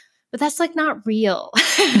 but that's like not real,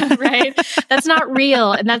 right? That's not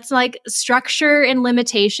real. And that's like structure and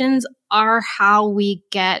limitations are how we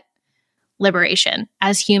get liberation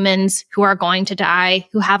as humans who are going to die,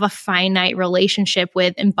 who have a finite relationship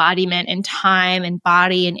with embodiment and time and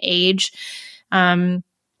body and age. An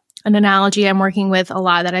analogy I'm working with a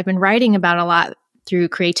lot that I've been writing about a lot through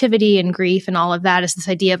creativity and grief and all of that is this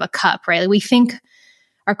idea of a cup, right? Like we think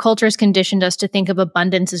our culture has conditioned us to think of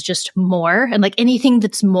abundance as just more, and like anything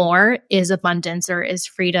that's more is abundance or is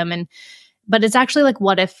freedom. But it's actually like,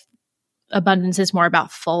 what if abundance is more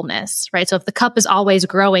about fullness, right? So if the cup is always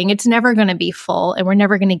growing, it's never going to be full and we're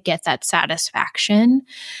never going to get that satisfaction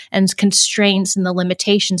and constraints and the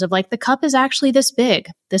limitations of like, the cup is actually this big.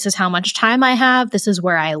 This is how much time I have. This is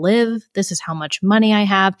where I live. This is how much money I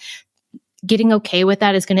have. getting okay with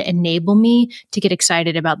that is going to enable me to get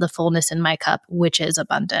excited about the fullness in my cup, which is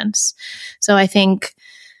abundance. So I think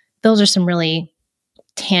those are some really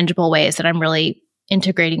tangible ways that I'm really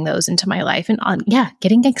integrating those into my life and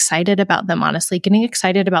getting excited about them, honestly, getting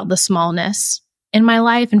excited about the smallness in my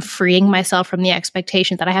life and freeing myself from the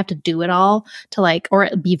expectation that I have to do it all to or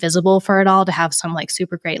be visible for it all to have some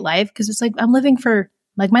super great life. Cause it's I'm living for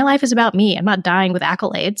my life is about me. I'm not dying with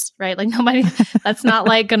accolades, right? Nobody, that's not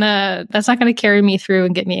gonna carry me through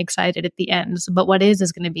and get me excited at the end. But what is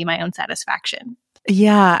going to be my own satisfaction.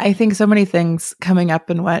 Yeah. I think so many things coming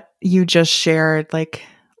up in what you just shared,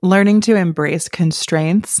 learning to embrace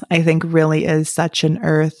constraints, I think really is such an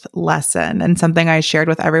earth lesson. And something I shared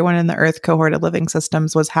with everyone in the earth cohort of living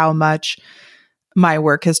systems was how much my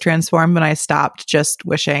work has transformed when I stopped just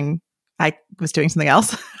wishing I was doing something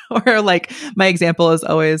else. Or my example is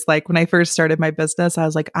always when I first started my business, I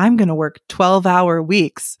was I'm going to work 12-hour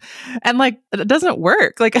weeks. And it doesn't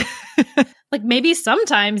work. Maybe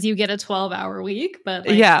sometimes you get a 12-hour week,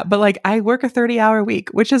 but yeah, but I work a 30-hour week,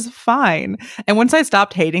 which is fine. And once I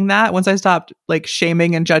stopped hating that, once I stopped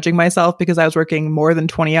shaming and judging myself because I was working more than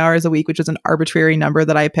 20 hours a week, which is an arbitrary number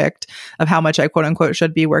that I picked of how much I quote unquote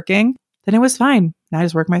should be working, then it was fine. Now I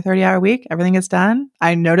just work my 30-hour week. Everything is done.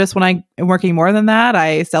 I notice when I am working more than that.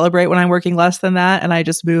 I celebrate when I'm working less than that. And I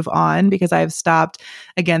just move on because I've stopped,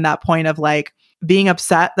 again, that point of being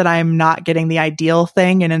upset that I'm not getting the ideal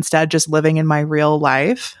thing and instead just living in my real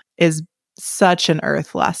life is such an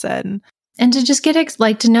earth lesson. And to just get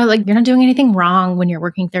to know you're not doing anything wrong when you're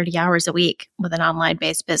working 30 hours a week with an online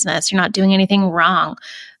based business. You're not doing anything wrong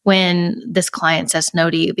when this client says no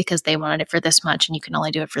to you because they wanted it for this much and you can only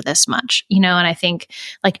do it for this much, and I think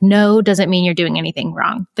no doesn't mean you're doing anything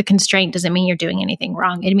wrong. The constraint doesn't mean you're doing anything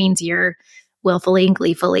wrong. It means you're willfully and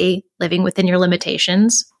gleefully living within your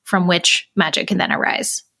limitations from which magic can then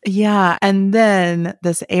arise. Yeah. And then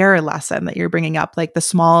this air lesson that you're bringing up, the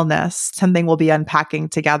smallness, something we'll be unpacking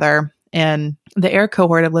together in the air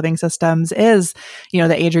cohort of living systems is, the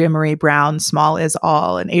Adrienne Maree Brown, small is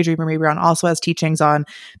all. And Adrienne Maree Brown also has teachings on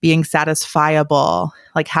being satisfiable,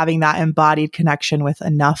 having that embodied connection with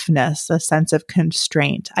enoughness, a sense of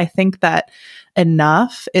constraint. I think that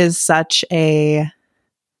enough is such a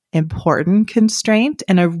important constraint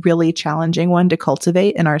and a really challenging one to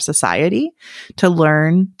cultivate in our society, to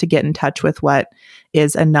learn to get in touch with what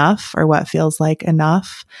is enough or what feels like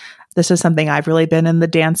enough. This is something I've really been in the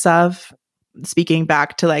dance of, speaking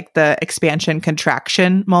back to the expansion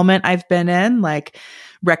contraction moment I've been in,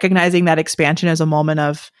 recognizing that expansion is a moment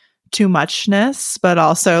of too muchness, but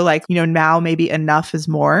also now maybe enough is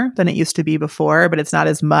more than it used to be before, but it's not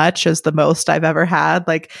as much as the most I've ever had.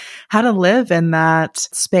 How to live in that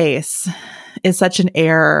space is such an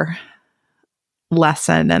air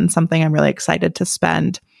lesson and something I'm really excited to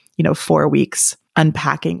spend, 4 weeks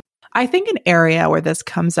unpacking. I think an area where this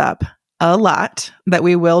comes up a lot that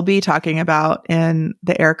we will be talking about in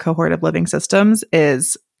the air cohort of living systems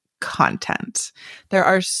is content. There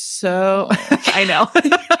are I know.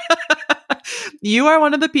 You are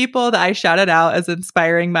one of the people that I shouted out as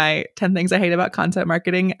inspiring my 10 Things I Hate About Content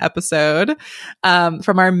Marketing episode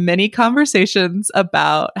from our many conversations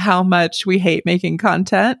about how much we hate making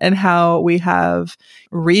content and how we have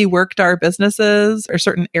reworked our businesses or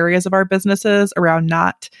certain areas of our businesses around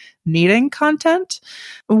not needing content.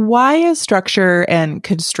 Why is structure and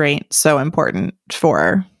constraint so important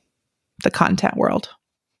for the content world?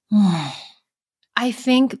 I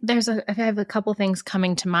think I have a couple things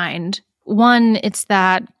coming to mind. One, it's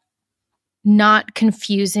that not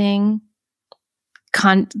confusing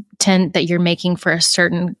content that you're making for a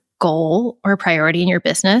certain goal or priority in your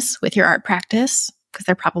business with your art practice, because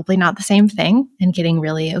they're probably not the same thing, and getting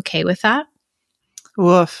really okay with that.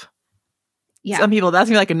 Woof. Yeah. Some people,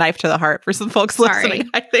 that's like a knife to the heart for some folks listening.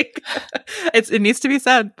 I think it needs to be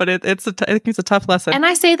said, but I think it's a tough lesson. And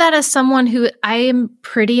I say that as someone who I am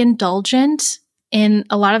pretty indulgent in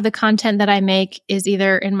a lot of the content that I make is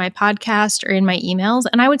either in my podcast or in my emails.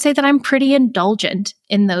 And I would say that I'm pretty indulgent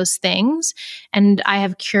in those things. And I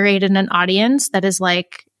have curated an audience that is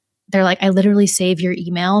they're like, I literally save your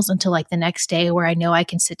emails until the next day where I know I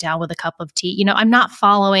can sit down with a cup of tea. I'm not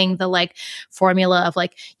following the formula of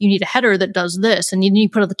you need a header that does this and you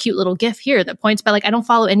put a cute little GIF here that points by I don't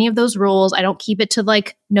follow any of those rules. I don't keep it to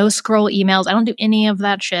no scroll emails. I don't do any of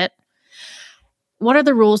that shit. What are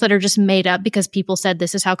the rules that are just made up because people said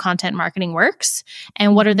this is how content marketing works?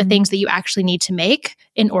 And what are the things that you actually need to make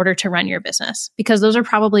in order to run your business? Because those are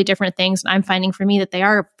probably different things. And I'm finding for me that they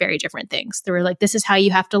are very different things. They were this is how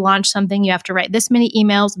you have to launch something. You have to write this many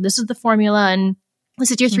emails. And this is the formula. And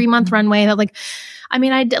This is your 3-month runway. That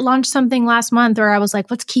I launched something last month where I was like,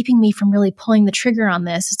 what's keeping me from really pulling the trigger on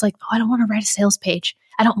this? It's like, I don't want to write a sales page.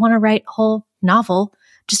 I don't want to write a whole novel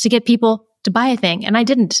just to get people to buy a thing. And I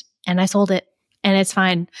didn't. And I sold it. And it's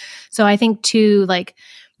fine. So I think too,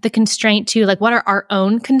 the constraint to what are our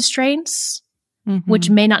own constraints, which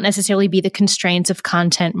may not necessarily be the constraints of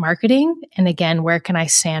content marketing. And again, where can I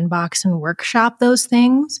sandbox and workshop those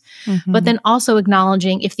things? But then also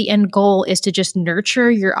acknowledging if the end goal is to just nurture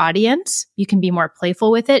your audience, you can be more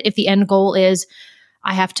playful with it. If the end goal is,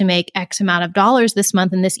 I have to make X amount of dollars this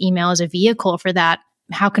month and this email is a vehicle for that,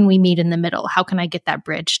 how can we meet in the middle? How can I get that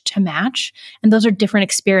bridge to match? And those are different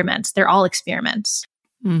experiments. They're all experiments.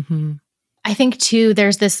 I think too,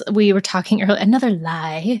 there's this, we were talking earlier, another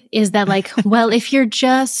lie is that well, if you're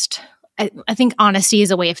just, I think honesty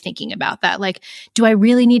is a way of thinking about that. Do I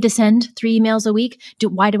really need to send 3 emails a week?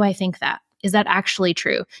 Why do I think that? Is that actually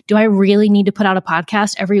true? Do I really need to put out a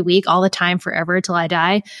podcast every week, all the time, forever till I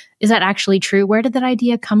die? Is that actually true? Where did that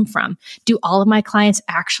idea come from? Do all of my clients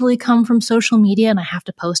actually come from social media and I have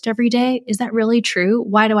to post every day? Is that really true?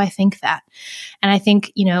 Why do I think that? And I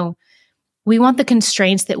think, we want the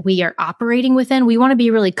constraints that we are operating within. We want to be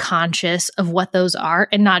really conscious of what those are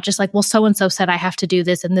and not just well, so-and-so said I have to do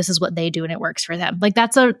this and this is what they do and it works for them.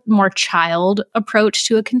 That's a more child approach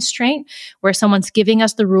to a constraint where someone's giving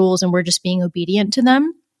us the rules and we're just being obedient to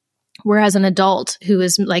them. Whereas an adult who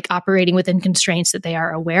is operating within constraints that they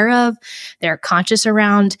are aware of, they're conscious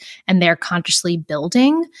around, and they're consciously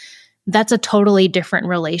building, that's a totally different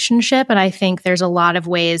relationship. And I think there's a lot of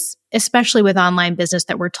ways, especially with online business,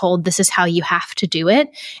 that we're told this is how you have to do it.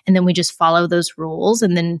 And then we just follow those rules.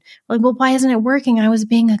 And then well, why isn't it working? I was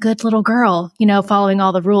being a good little girl, following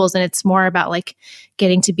all the rules. And it's more about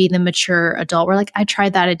getting to be the mature adult where I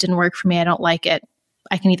tried that. It didn't work for me. I don't like it.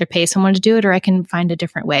 I can either pay someone to do it or I can find a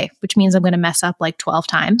different way, which means I'm going to mess up 12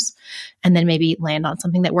 times and then maybe land on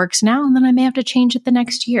something that works now. And then I may have to change it the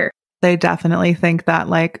next year. They definitely think that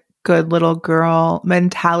good little girl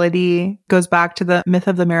mentality goes back to the myth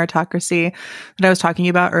of the meritocracy that I was talking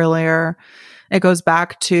about earlier. It goes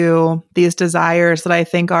back to these desires that I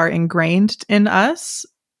think are ingrained in us,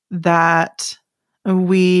 that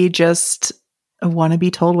we just want to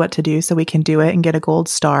be told what to do so we can do it and get a gold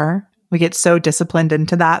star. We get so disciplined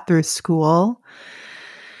into that through school.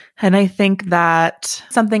 And I think that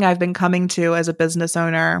something I've been coming to as a business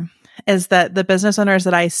owner is that the business owners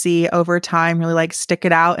that I see over time really stick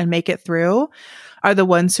it out and make it through are the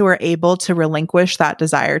ones who are able to relinquish that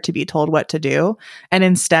desire to be told what to do and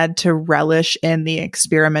instead to relish in the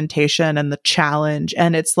experimentation and the challenge.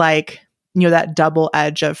 And it's that double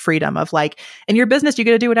edge of freedom of in your business, you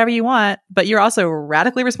get to do whatever you want, but you're also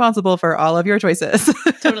radically responsible for all of your choices.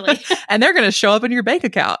 Totally. And they're going to show up in your bank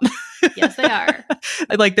account. Yes, they are.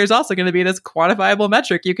 There's also going to be this quantifiable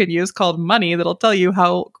metric you can use called money that'll tell you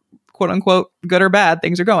how quote unquote good or bad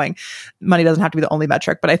things are going. Money doesn't have to be the only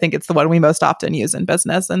metric, but I think it's the one we most often use in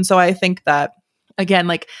business. And so I think that again,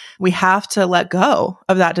 we have to let go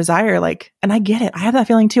of that desire. And I get it. I have that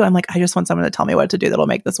feeling too. I'm I just want someone to tell me what to do that'll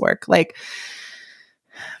make this work.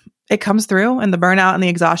 It comes through and the burnout and the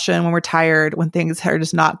exhaustion when we're tired, when things are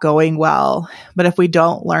just not going well. But if we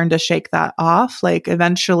don't learn to shake that off,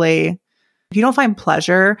 eventually, if you don't find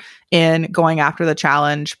pleasure in going after the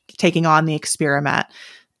challenge, taking on the experiment,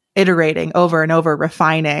 iterating over and over,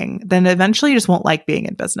 refining, then eventually you just won't like being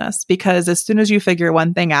in business, because as soon as you figure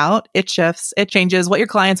one thing out, it shifts, it changes. What your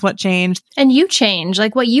clients want changed. And you change,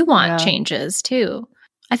 what you want changes too.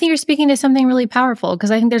 I think you're speaking to something really powerful,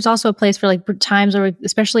 because I think there's also a place for times where,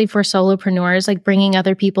 especially for solopreneurs, bringing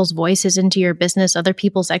other people's voices into your business, other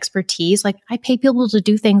people's expertise. I pay people to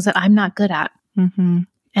do things that I'm not good at.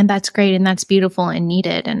 And that's great. And that's beautiful and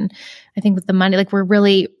needed. And I think with the money, we're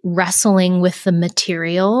really wrestling with the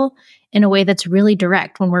material in a way that's really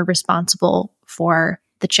direct when we're responsible for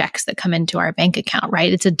the checks that come into our bank account,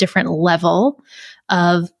 right? It's a different level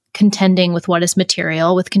of contending with what is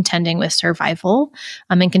material, with contending with survival,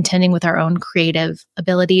 and contending with our own creative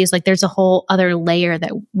abilities. There's a whole other layer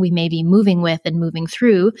that we may be moving with and moving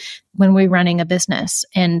through when we're running a business.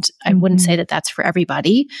 And I wouldn't say that that's for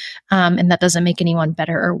everybody. And that doesn't make anyone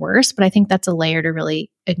better or worse, but I think that's a layer to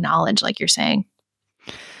really acknowledge, like you're saying.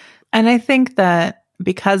 And I think that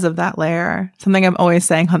because of that layer, something I'm always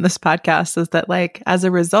saying on this podcast is that as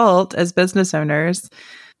a result, as business owners,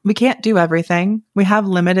 we can't do everything. We have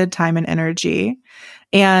limited time and energy.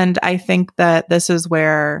 And I think that this is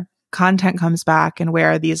where content comes back and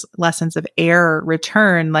where these lessons of air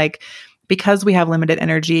return. Because we have limited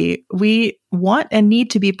energy, we want and need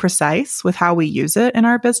to be precise with how we use it in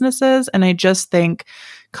our businesses. And I just think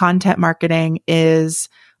content marketing is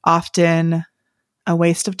often a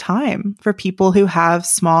waste of time for people who have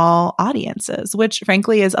small audiences, which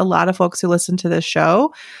frankly is a lot of folks who listen to this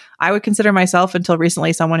show. I would consider myself until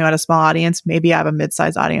recently someone who had a small audience. Maybe I have a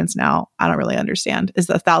mid-sized audience now. I don't really understand. Is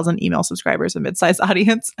 1,000 email subscribers a mid-sized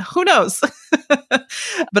audience? Who knows?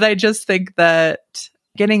 But I just think that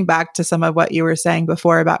getting back to some of what you were saying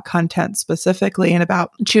before about content specifically and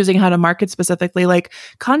about choosing how to market specifically, like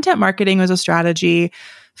content marketing was a strategy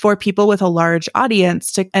for people with a large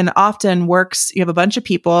audience and often works. You have a bunch of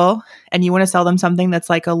people and you want to sell them something that's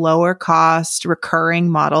like a lower cost recurring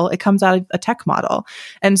model. It comes out of a tech model.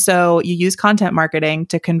 And so you use content marketing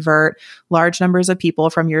to convert large numbers of people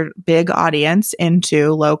from your big audience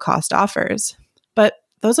into low cost offers. But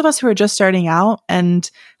those of us who are just starting out and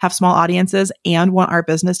have small audiences and want our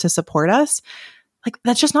business to support us, like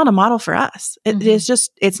that's just not a model for us.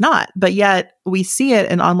 It's not. But yet we see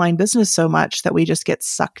it in online business so much that we just get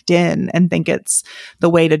sucked in and think it's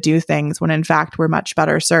the way to do things when in fact we're much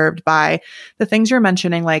better served by the things you're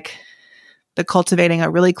mentioning, like the cultivating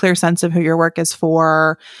a really clear sense of who your work is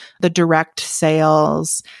for, the direct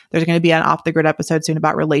sales. There's going to be an off the grid episode soon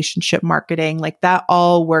about relationship marketing. Like that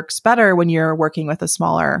all works better when you're working with a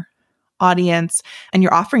smaller audience and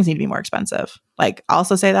your offerings need to be more expensive. Like I'll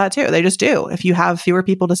also say that too. They just do if you have fewer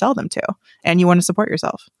people to sell them to and you want to support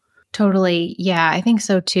yourself. Totally. Yeah, I think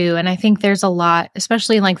so too. And I think there's a lot,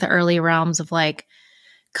 especially in like the early realms of like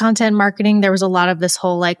content marketing, there was a lot of this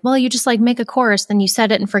whole like, well, you just like make a course, then you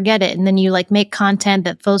set it and forget it. And then you like make content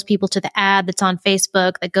that flows people to the ad that's on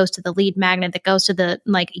Facebook, that goes to the lead magnet, that goes to the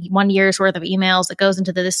like 1 year's worth of emails, that goes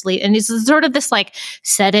into this lead. And it's sort of this like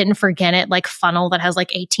set it and forget it, like funnel that has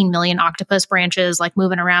like 18 million octopus branches like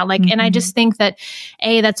moving around. Like, and I just think that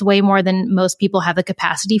A, that's way more than most people have the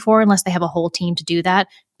capacity for unless they have a whole team to do that.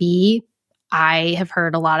 B, I have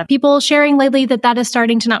heard a lot of people sharing lately that is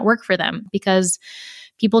starting to not work for them because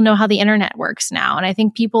people know how the internet works now. And I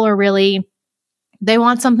think people are really, they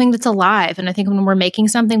want something that's alive. And I think when we're making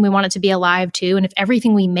something, we want it to be alive too. And if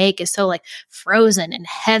everything we make is so like frozen and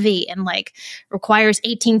heavy and like requires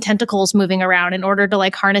 18 tentacles moving around in order to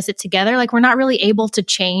like harness it together, like we're not really able to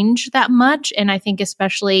change that much. And I think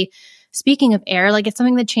especially speaking of air, like it's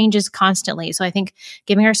something that changes constantly. So I think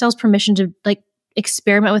giving ourselves permission to like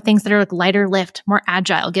experiment with things that are like lighter lift, more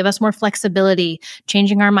agile, give us more flexibility,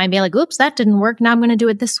 changing our mind, being like, oops, that didn't work. Now I'm going to do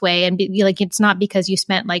it this way. And be like, it's not because you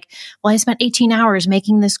spent like, well, I spent 18 hours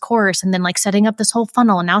making this course and then like setting up this whole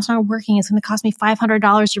funnel and now it's not working. It's going to cost me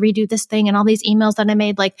 $500 to redo this thing and all these emails that I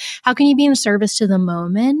made. Like, how can you be in service to the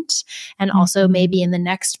moment and also maybe in the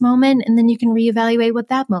next moment? And then you can reevaluate what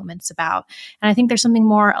that moment's about. And I think there's something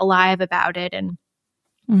more alive about it. And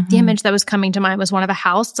the image that was coming to mind was one of a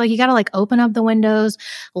house. It's like you got to like open up the windows,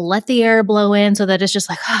 let the air blow in so that it's just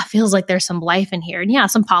like, feels like there's some life in here. And yeah,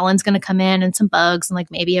 some pollen's going to come in and some bugs and like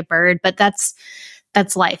maybe a bird, but that's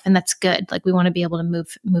life and that's good. Like we want to be able to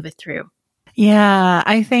move it through. Yeah,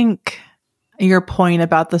 I think your point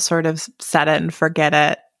about the sort of set it and forget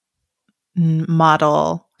it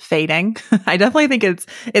model fading. I definitely think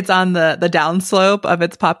it's on the downslope of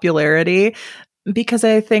its popularity. Because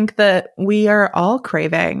I think that we are all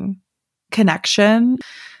craving connection.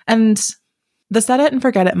 And the set it and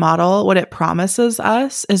forget it model, what it promises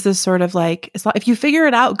us is this sort of like, if you figure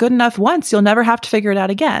it out good enough once, you'll never have to figure it out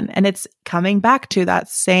again. And it's coming back to that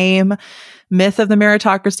same myth of the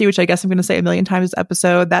meritocracy, which I guess I'm going to say a million times this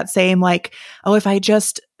episode, that same like, oh, if I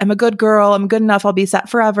just am a good girl, I'm good enough, I'll be set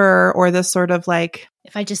forever. Or this sort of like,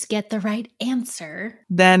 if I just get the right answer,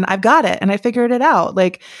 then I've got it and I figured it out.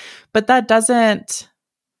 Like, but that doesn't,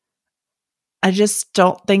 I just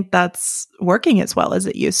don't think that's working as well as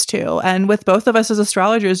it used to. And with both of us as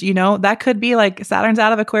astrologers, you know, that could be like Saturn's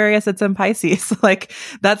out of Aquarius, it's in Pisces, like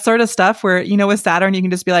that sort of stuff where, you know, with Saturn, you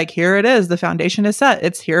can just be like, here it is. The foundation is set.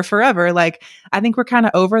 It's here forever. Like, I think we're kind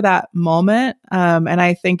of over that moment. And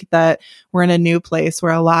I think that we're in a new place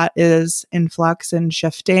where a lot is in flux and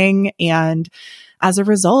shifting. And as a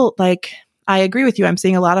result, like, I agree with you. I'm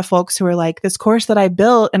seeing a lot of folks who are like, this course that I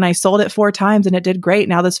built and I sold it 4 times and it did great.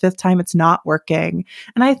 Now this 5th time it's not working.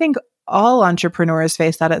 And I think all entrepreneurs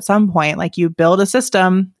face that at some point. Like you build a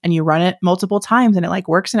system and you run it multiple times and it like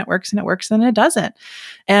works and it works and it works and it doesn't.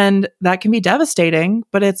 And that can be devastating,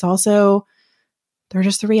 but it's also, they're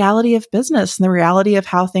just the reality of business and the reality of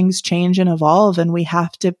how things change and evolve. And we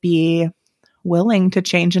have to be willing to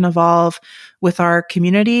change and evolve with our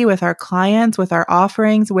community, with our clients, with our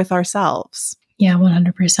offerings, with ourselves. Yeah,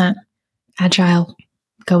 100%. Agile,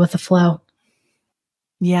 go with the flow.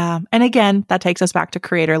 Yeah. And again, that takes us back to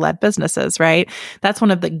creator-led businesses, right? That's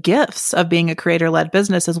one of the gifts of being a creator-led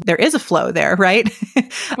business is there is a flow there, right?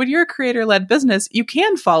 When you're a creator-led business, you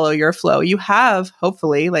can follow your flow. You have,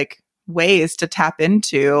 hopefully, like ways to tap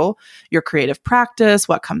into your creative practice,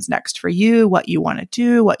 what comes next for you, what you want to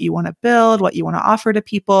do, what you want to build, what you want to offer to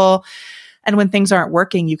people. And when things aren't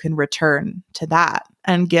working, you can return to that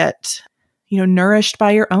and get, nourished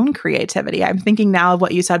by your own creativity. I'm thinking now of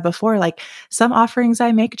what you said before, like some offerings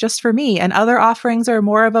I make just for me, and other offerings are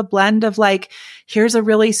more of a blend of like, here's a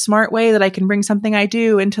really smart way that I can bring something I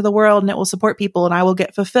do into the world and it will support people and I will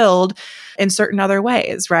get fulfilled in certain other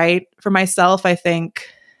ways, right? For myself, I think,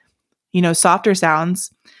 Softer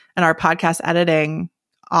Sounds and our podcast editing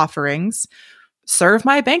offerings serve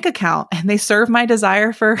my bank account, and they serve my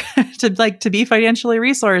desire to be financially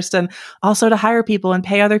resourced, and also to hire people and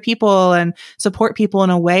pay other people and support people in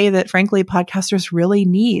a way that frankly podcasters really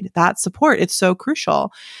need that support. It's so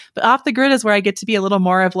crucial. But Off the Grid is where I get to be a little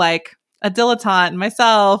more of like a dilettante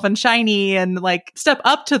myself and shiny and like step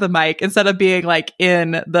up to the mic instead of being like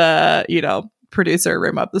in the, producer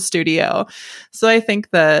room of the studio. So I think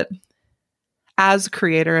that as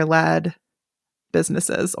creator-led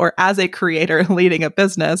businesses, or as a creator leading a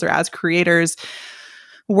business, or as creators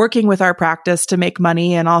working with our practice to make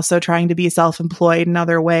money and also trying to be self-employed in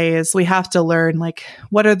other ways, we have to learn like,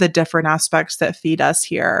 what are the different aspects that feed us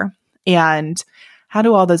here? And how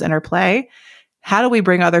do all those interplay? How do we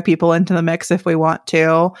bring other people into the mix if we want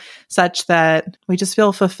to, such that we just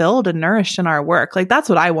feel fulfilled and nourished in our work? Like that's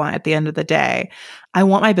what I want at the end of the day. I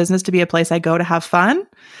want my business to be a place I go to have fun.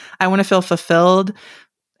 I want to feel fulfilled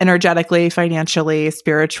energetically, financially,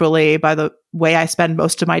 spiritually by the way I spend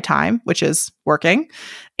most of my time, which is working.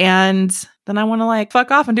 And then I want to like fuck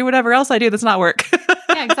off and do whatever else I do that's not work.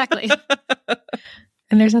 Yeah, exactly.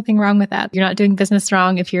 And there's nothing wrong with that. You're not doing business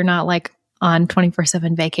wrong if you're not like on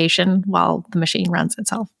 24/7 vacation while the machine runs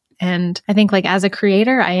itself. And I think like as a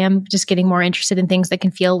creator, I am just getting more interested in things that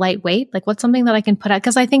can feel lightweight. Like what's something that I can put out?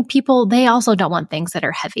 Because I think people, they also don't want things that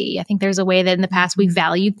are heavy. I think there's a way that in the past we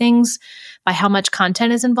valued things by how much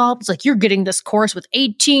content is involved. It's like, you're getting this course with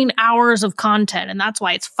 18 hours of content and that's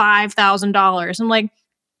why it's $5,000. I'm like,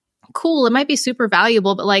 cool, it might be super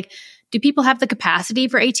valuable, but like, do people have the capacity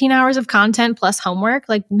for 18 hours of content plus homework?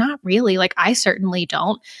 Like, not really. Like, I certainly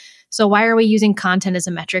don't. So why are we using content as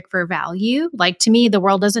a metric for value? Like, to me, the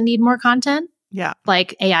world doesn't need more content. Yeah.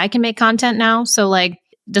 Like AI can make content now. So like,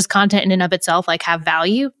 does content in and of itself like have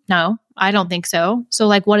value? No, I don't think so. So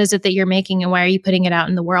like, what is it that you're making and why are you putting it out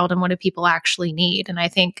in the world and what do people actually need? And I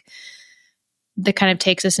think that kind of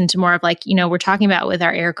takes us into more of like, we're talking about with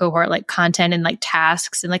our air cohort, like content and like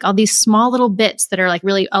tasks and like all these small little bits that are like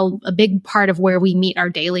really a big part of where we meet our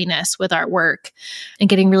dailiness with our work, and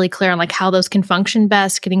getting really clear on like how those can function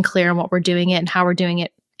best, getting clear on what we're doing it and how we're doing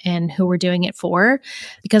it and who we're doing it for,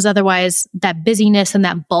 because otherwise that busyness and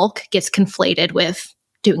that bulk gets conflated with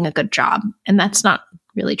doing a good job. And that's not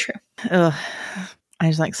really true. Ugh, I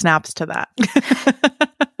just like snaps to that.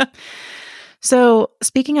 So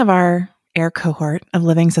speaking of our air cohort of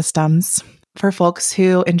Living Systems, for folks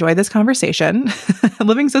who enjoy this conversation,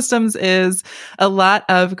 Living Systems is a lot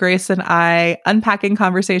of Grace and I unpacking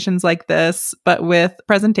conversations like this, but with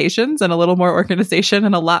presentations and a little more organization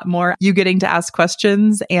and a lot more you getting to ask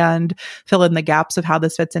questions and fill in the gaps of how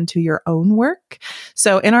this fits into your own work.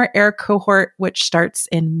 So in our air cohort, which starts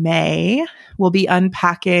in May, we'll be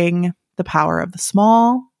unpacking the power of the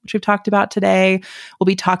small, which we've talked about today. We'll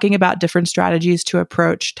be talking about different strategies to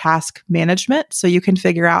approach task management so you can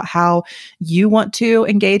figure out how you want to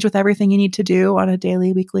engage with everything you need to do on a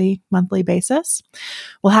daily, weekly, monthly basis.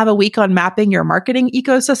 We'll have a week on mapping your marketing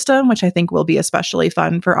ecosystem, which I think will be especially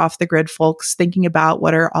fun for Off the Grid folks, thinking about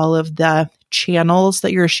what are all of the channels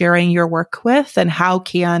that you're sharing your work with and how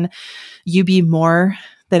can you be more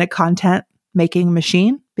than a content making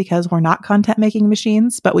machine, because we're not content making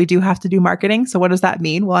machines, but we do have to do marketing. So what does that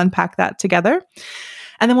mean? We'll unpack that together.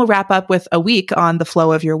 And then we'll wrap up with a week on the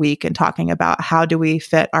flow of your week and talking about how do we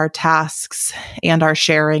fit our tasks and our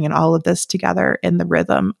sharing and all of this together in the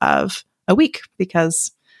rhythm of a week,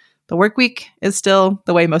 because the work week is still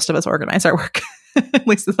the way most of us organize our work. At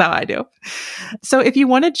least that's how I do. So if you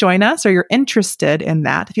want to join us or you're interested in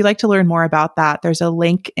that, if you'd like to learn more about that, there's a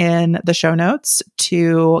link in the show notes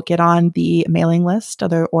to get on the mailing list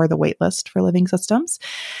or the wait list for Living Systems.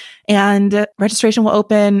 And registration will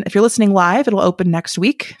open, if you're listening live, it'll open next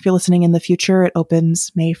week. If you're listening in the future, it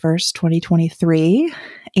opens May 1st, 2023.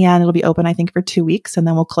 And it'll be open, I think, for 2 weeks, and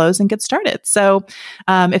then we'll close and get started. So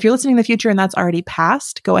if you're listening in the future and that's already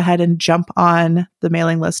passed, go ahead and jump on the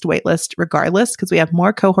mailing list, wait list, regardless, because we have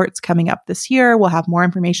more cohorts coming up this year. We'll have more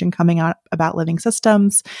information coming out about Living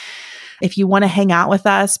Systems. If you want to hang out with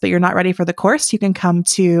us, but you're not ready for the course, you can come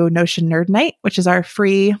to Notion Nerd Night, which is our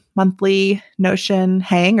free monthly Notion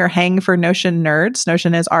hang for Notion nerds.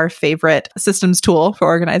 Notion is our favorite systems tool for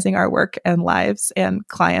organizing our work and lives and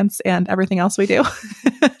clients and everything else we do.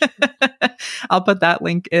 I'll put that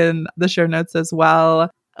link in the show notes as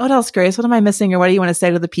well. What else, Grace? What am I missing, or what do you want to say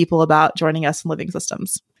to the people about joining us in Living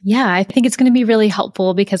Systems? Yeah, I think it's going to be really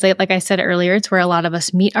helpful because like I said earlier, it's where a lot of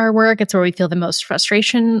us meet our work. It's where we feel the most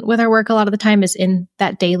frustration with our work a lot of the time is in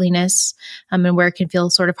that dailiness, and where it can feel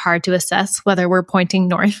sort of hard to assess whether we're pointing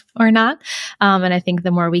north or not. And I think the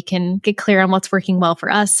more we can get clear on what's working well for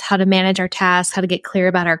us, how to manage our tasks, how to get clear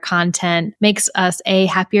about our content, makes us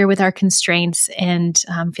happier with our constraints and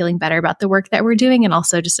feeling better about the work that we're doing, and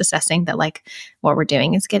also just assessing that like what we're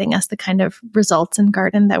doing is getting us the kind of results and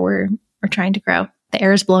garden that we're trying to grow. The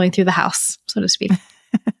air is blowing through the house, so to speak.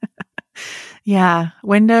 Yeah.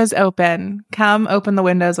 Windows open. Come open the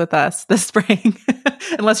windows with us this spring.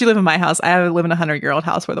 Unless you live in my house. I live in a 100-year-old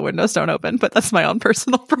house where the windows don't open, but that's my own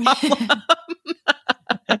personal problem.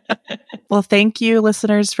 Well, thank you,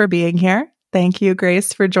 listeners, for being here. Thank you,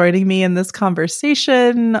 Grace, for joining me in this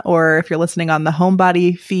conversation, or if you're listening on the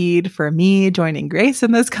Homebody feed, for me joining Grace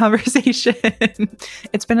in this conversation.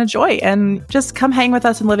 It's been a joy, and just come hang with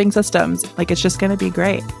us in Living Systems. Like, it's just going to be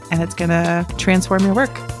great, and it's going to transform your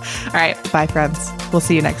work. All right. Bye, friends. We'll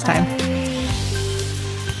see you next time.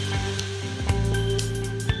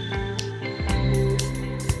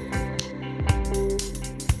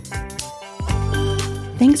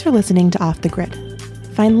 Thanks for listening to Off the Grid.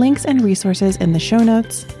 Find links and resources in the show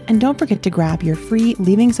notes, and don't forget to grab your free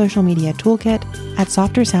Leaving Social Media toolkit at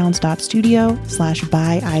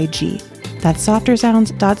softersounds.studio/byeig. That's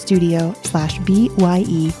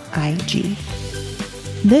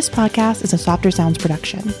softersounds.studio/byeig. This podcast is a Softer Sounds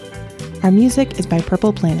production. Our music is by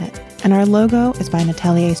Purple Planet, and our logo is by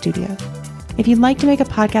Natelier Studio. If you'd like to make a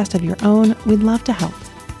podcast of your own, we'd love to help.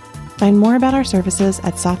 Find more about our services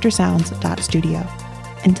at softersounds.studio.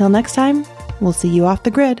 Until next time, we'll see you off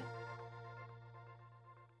the grid.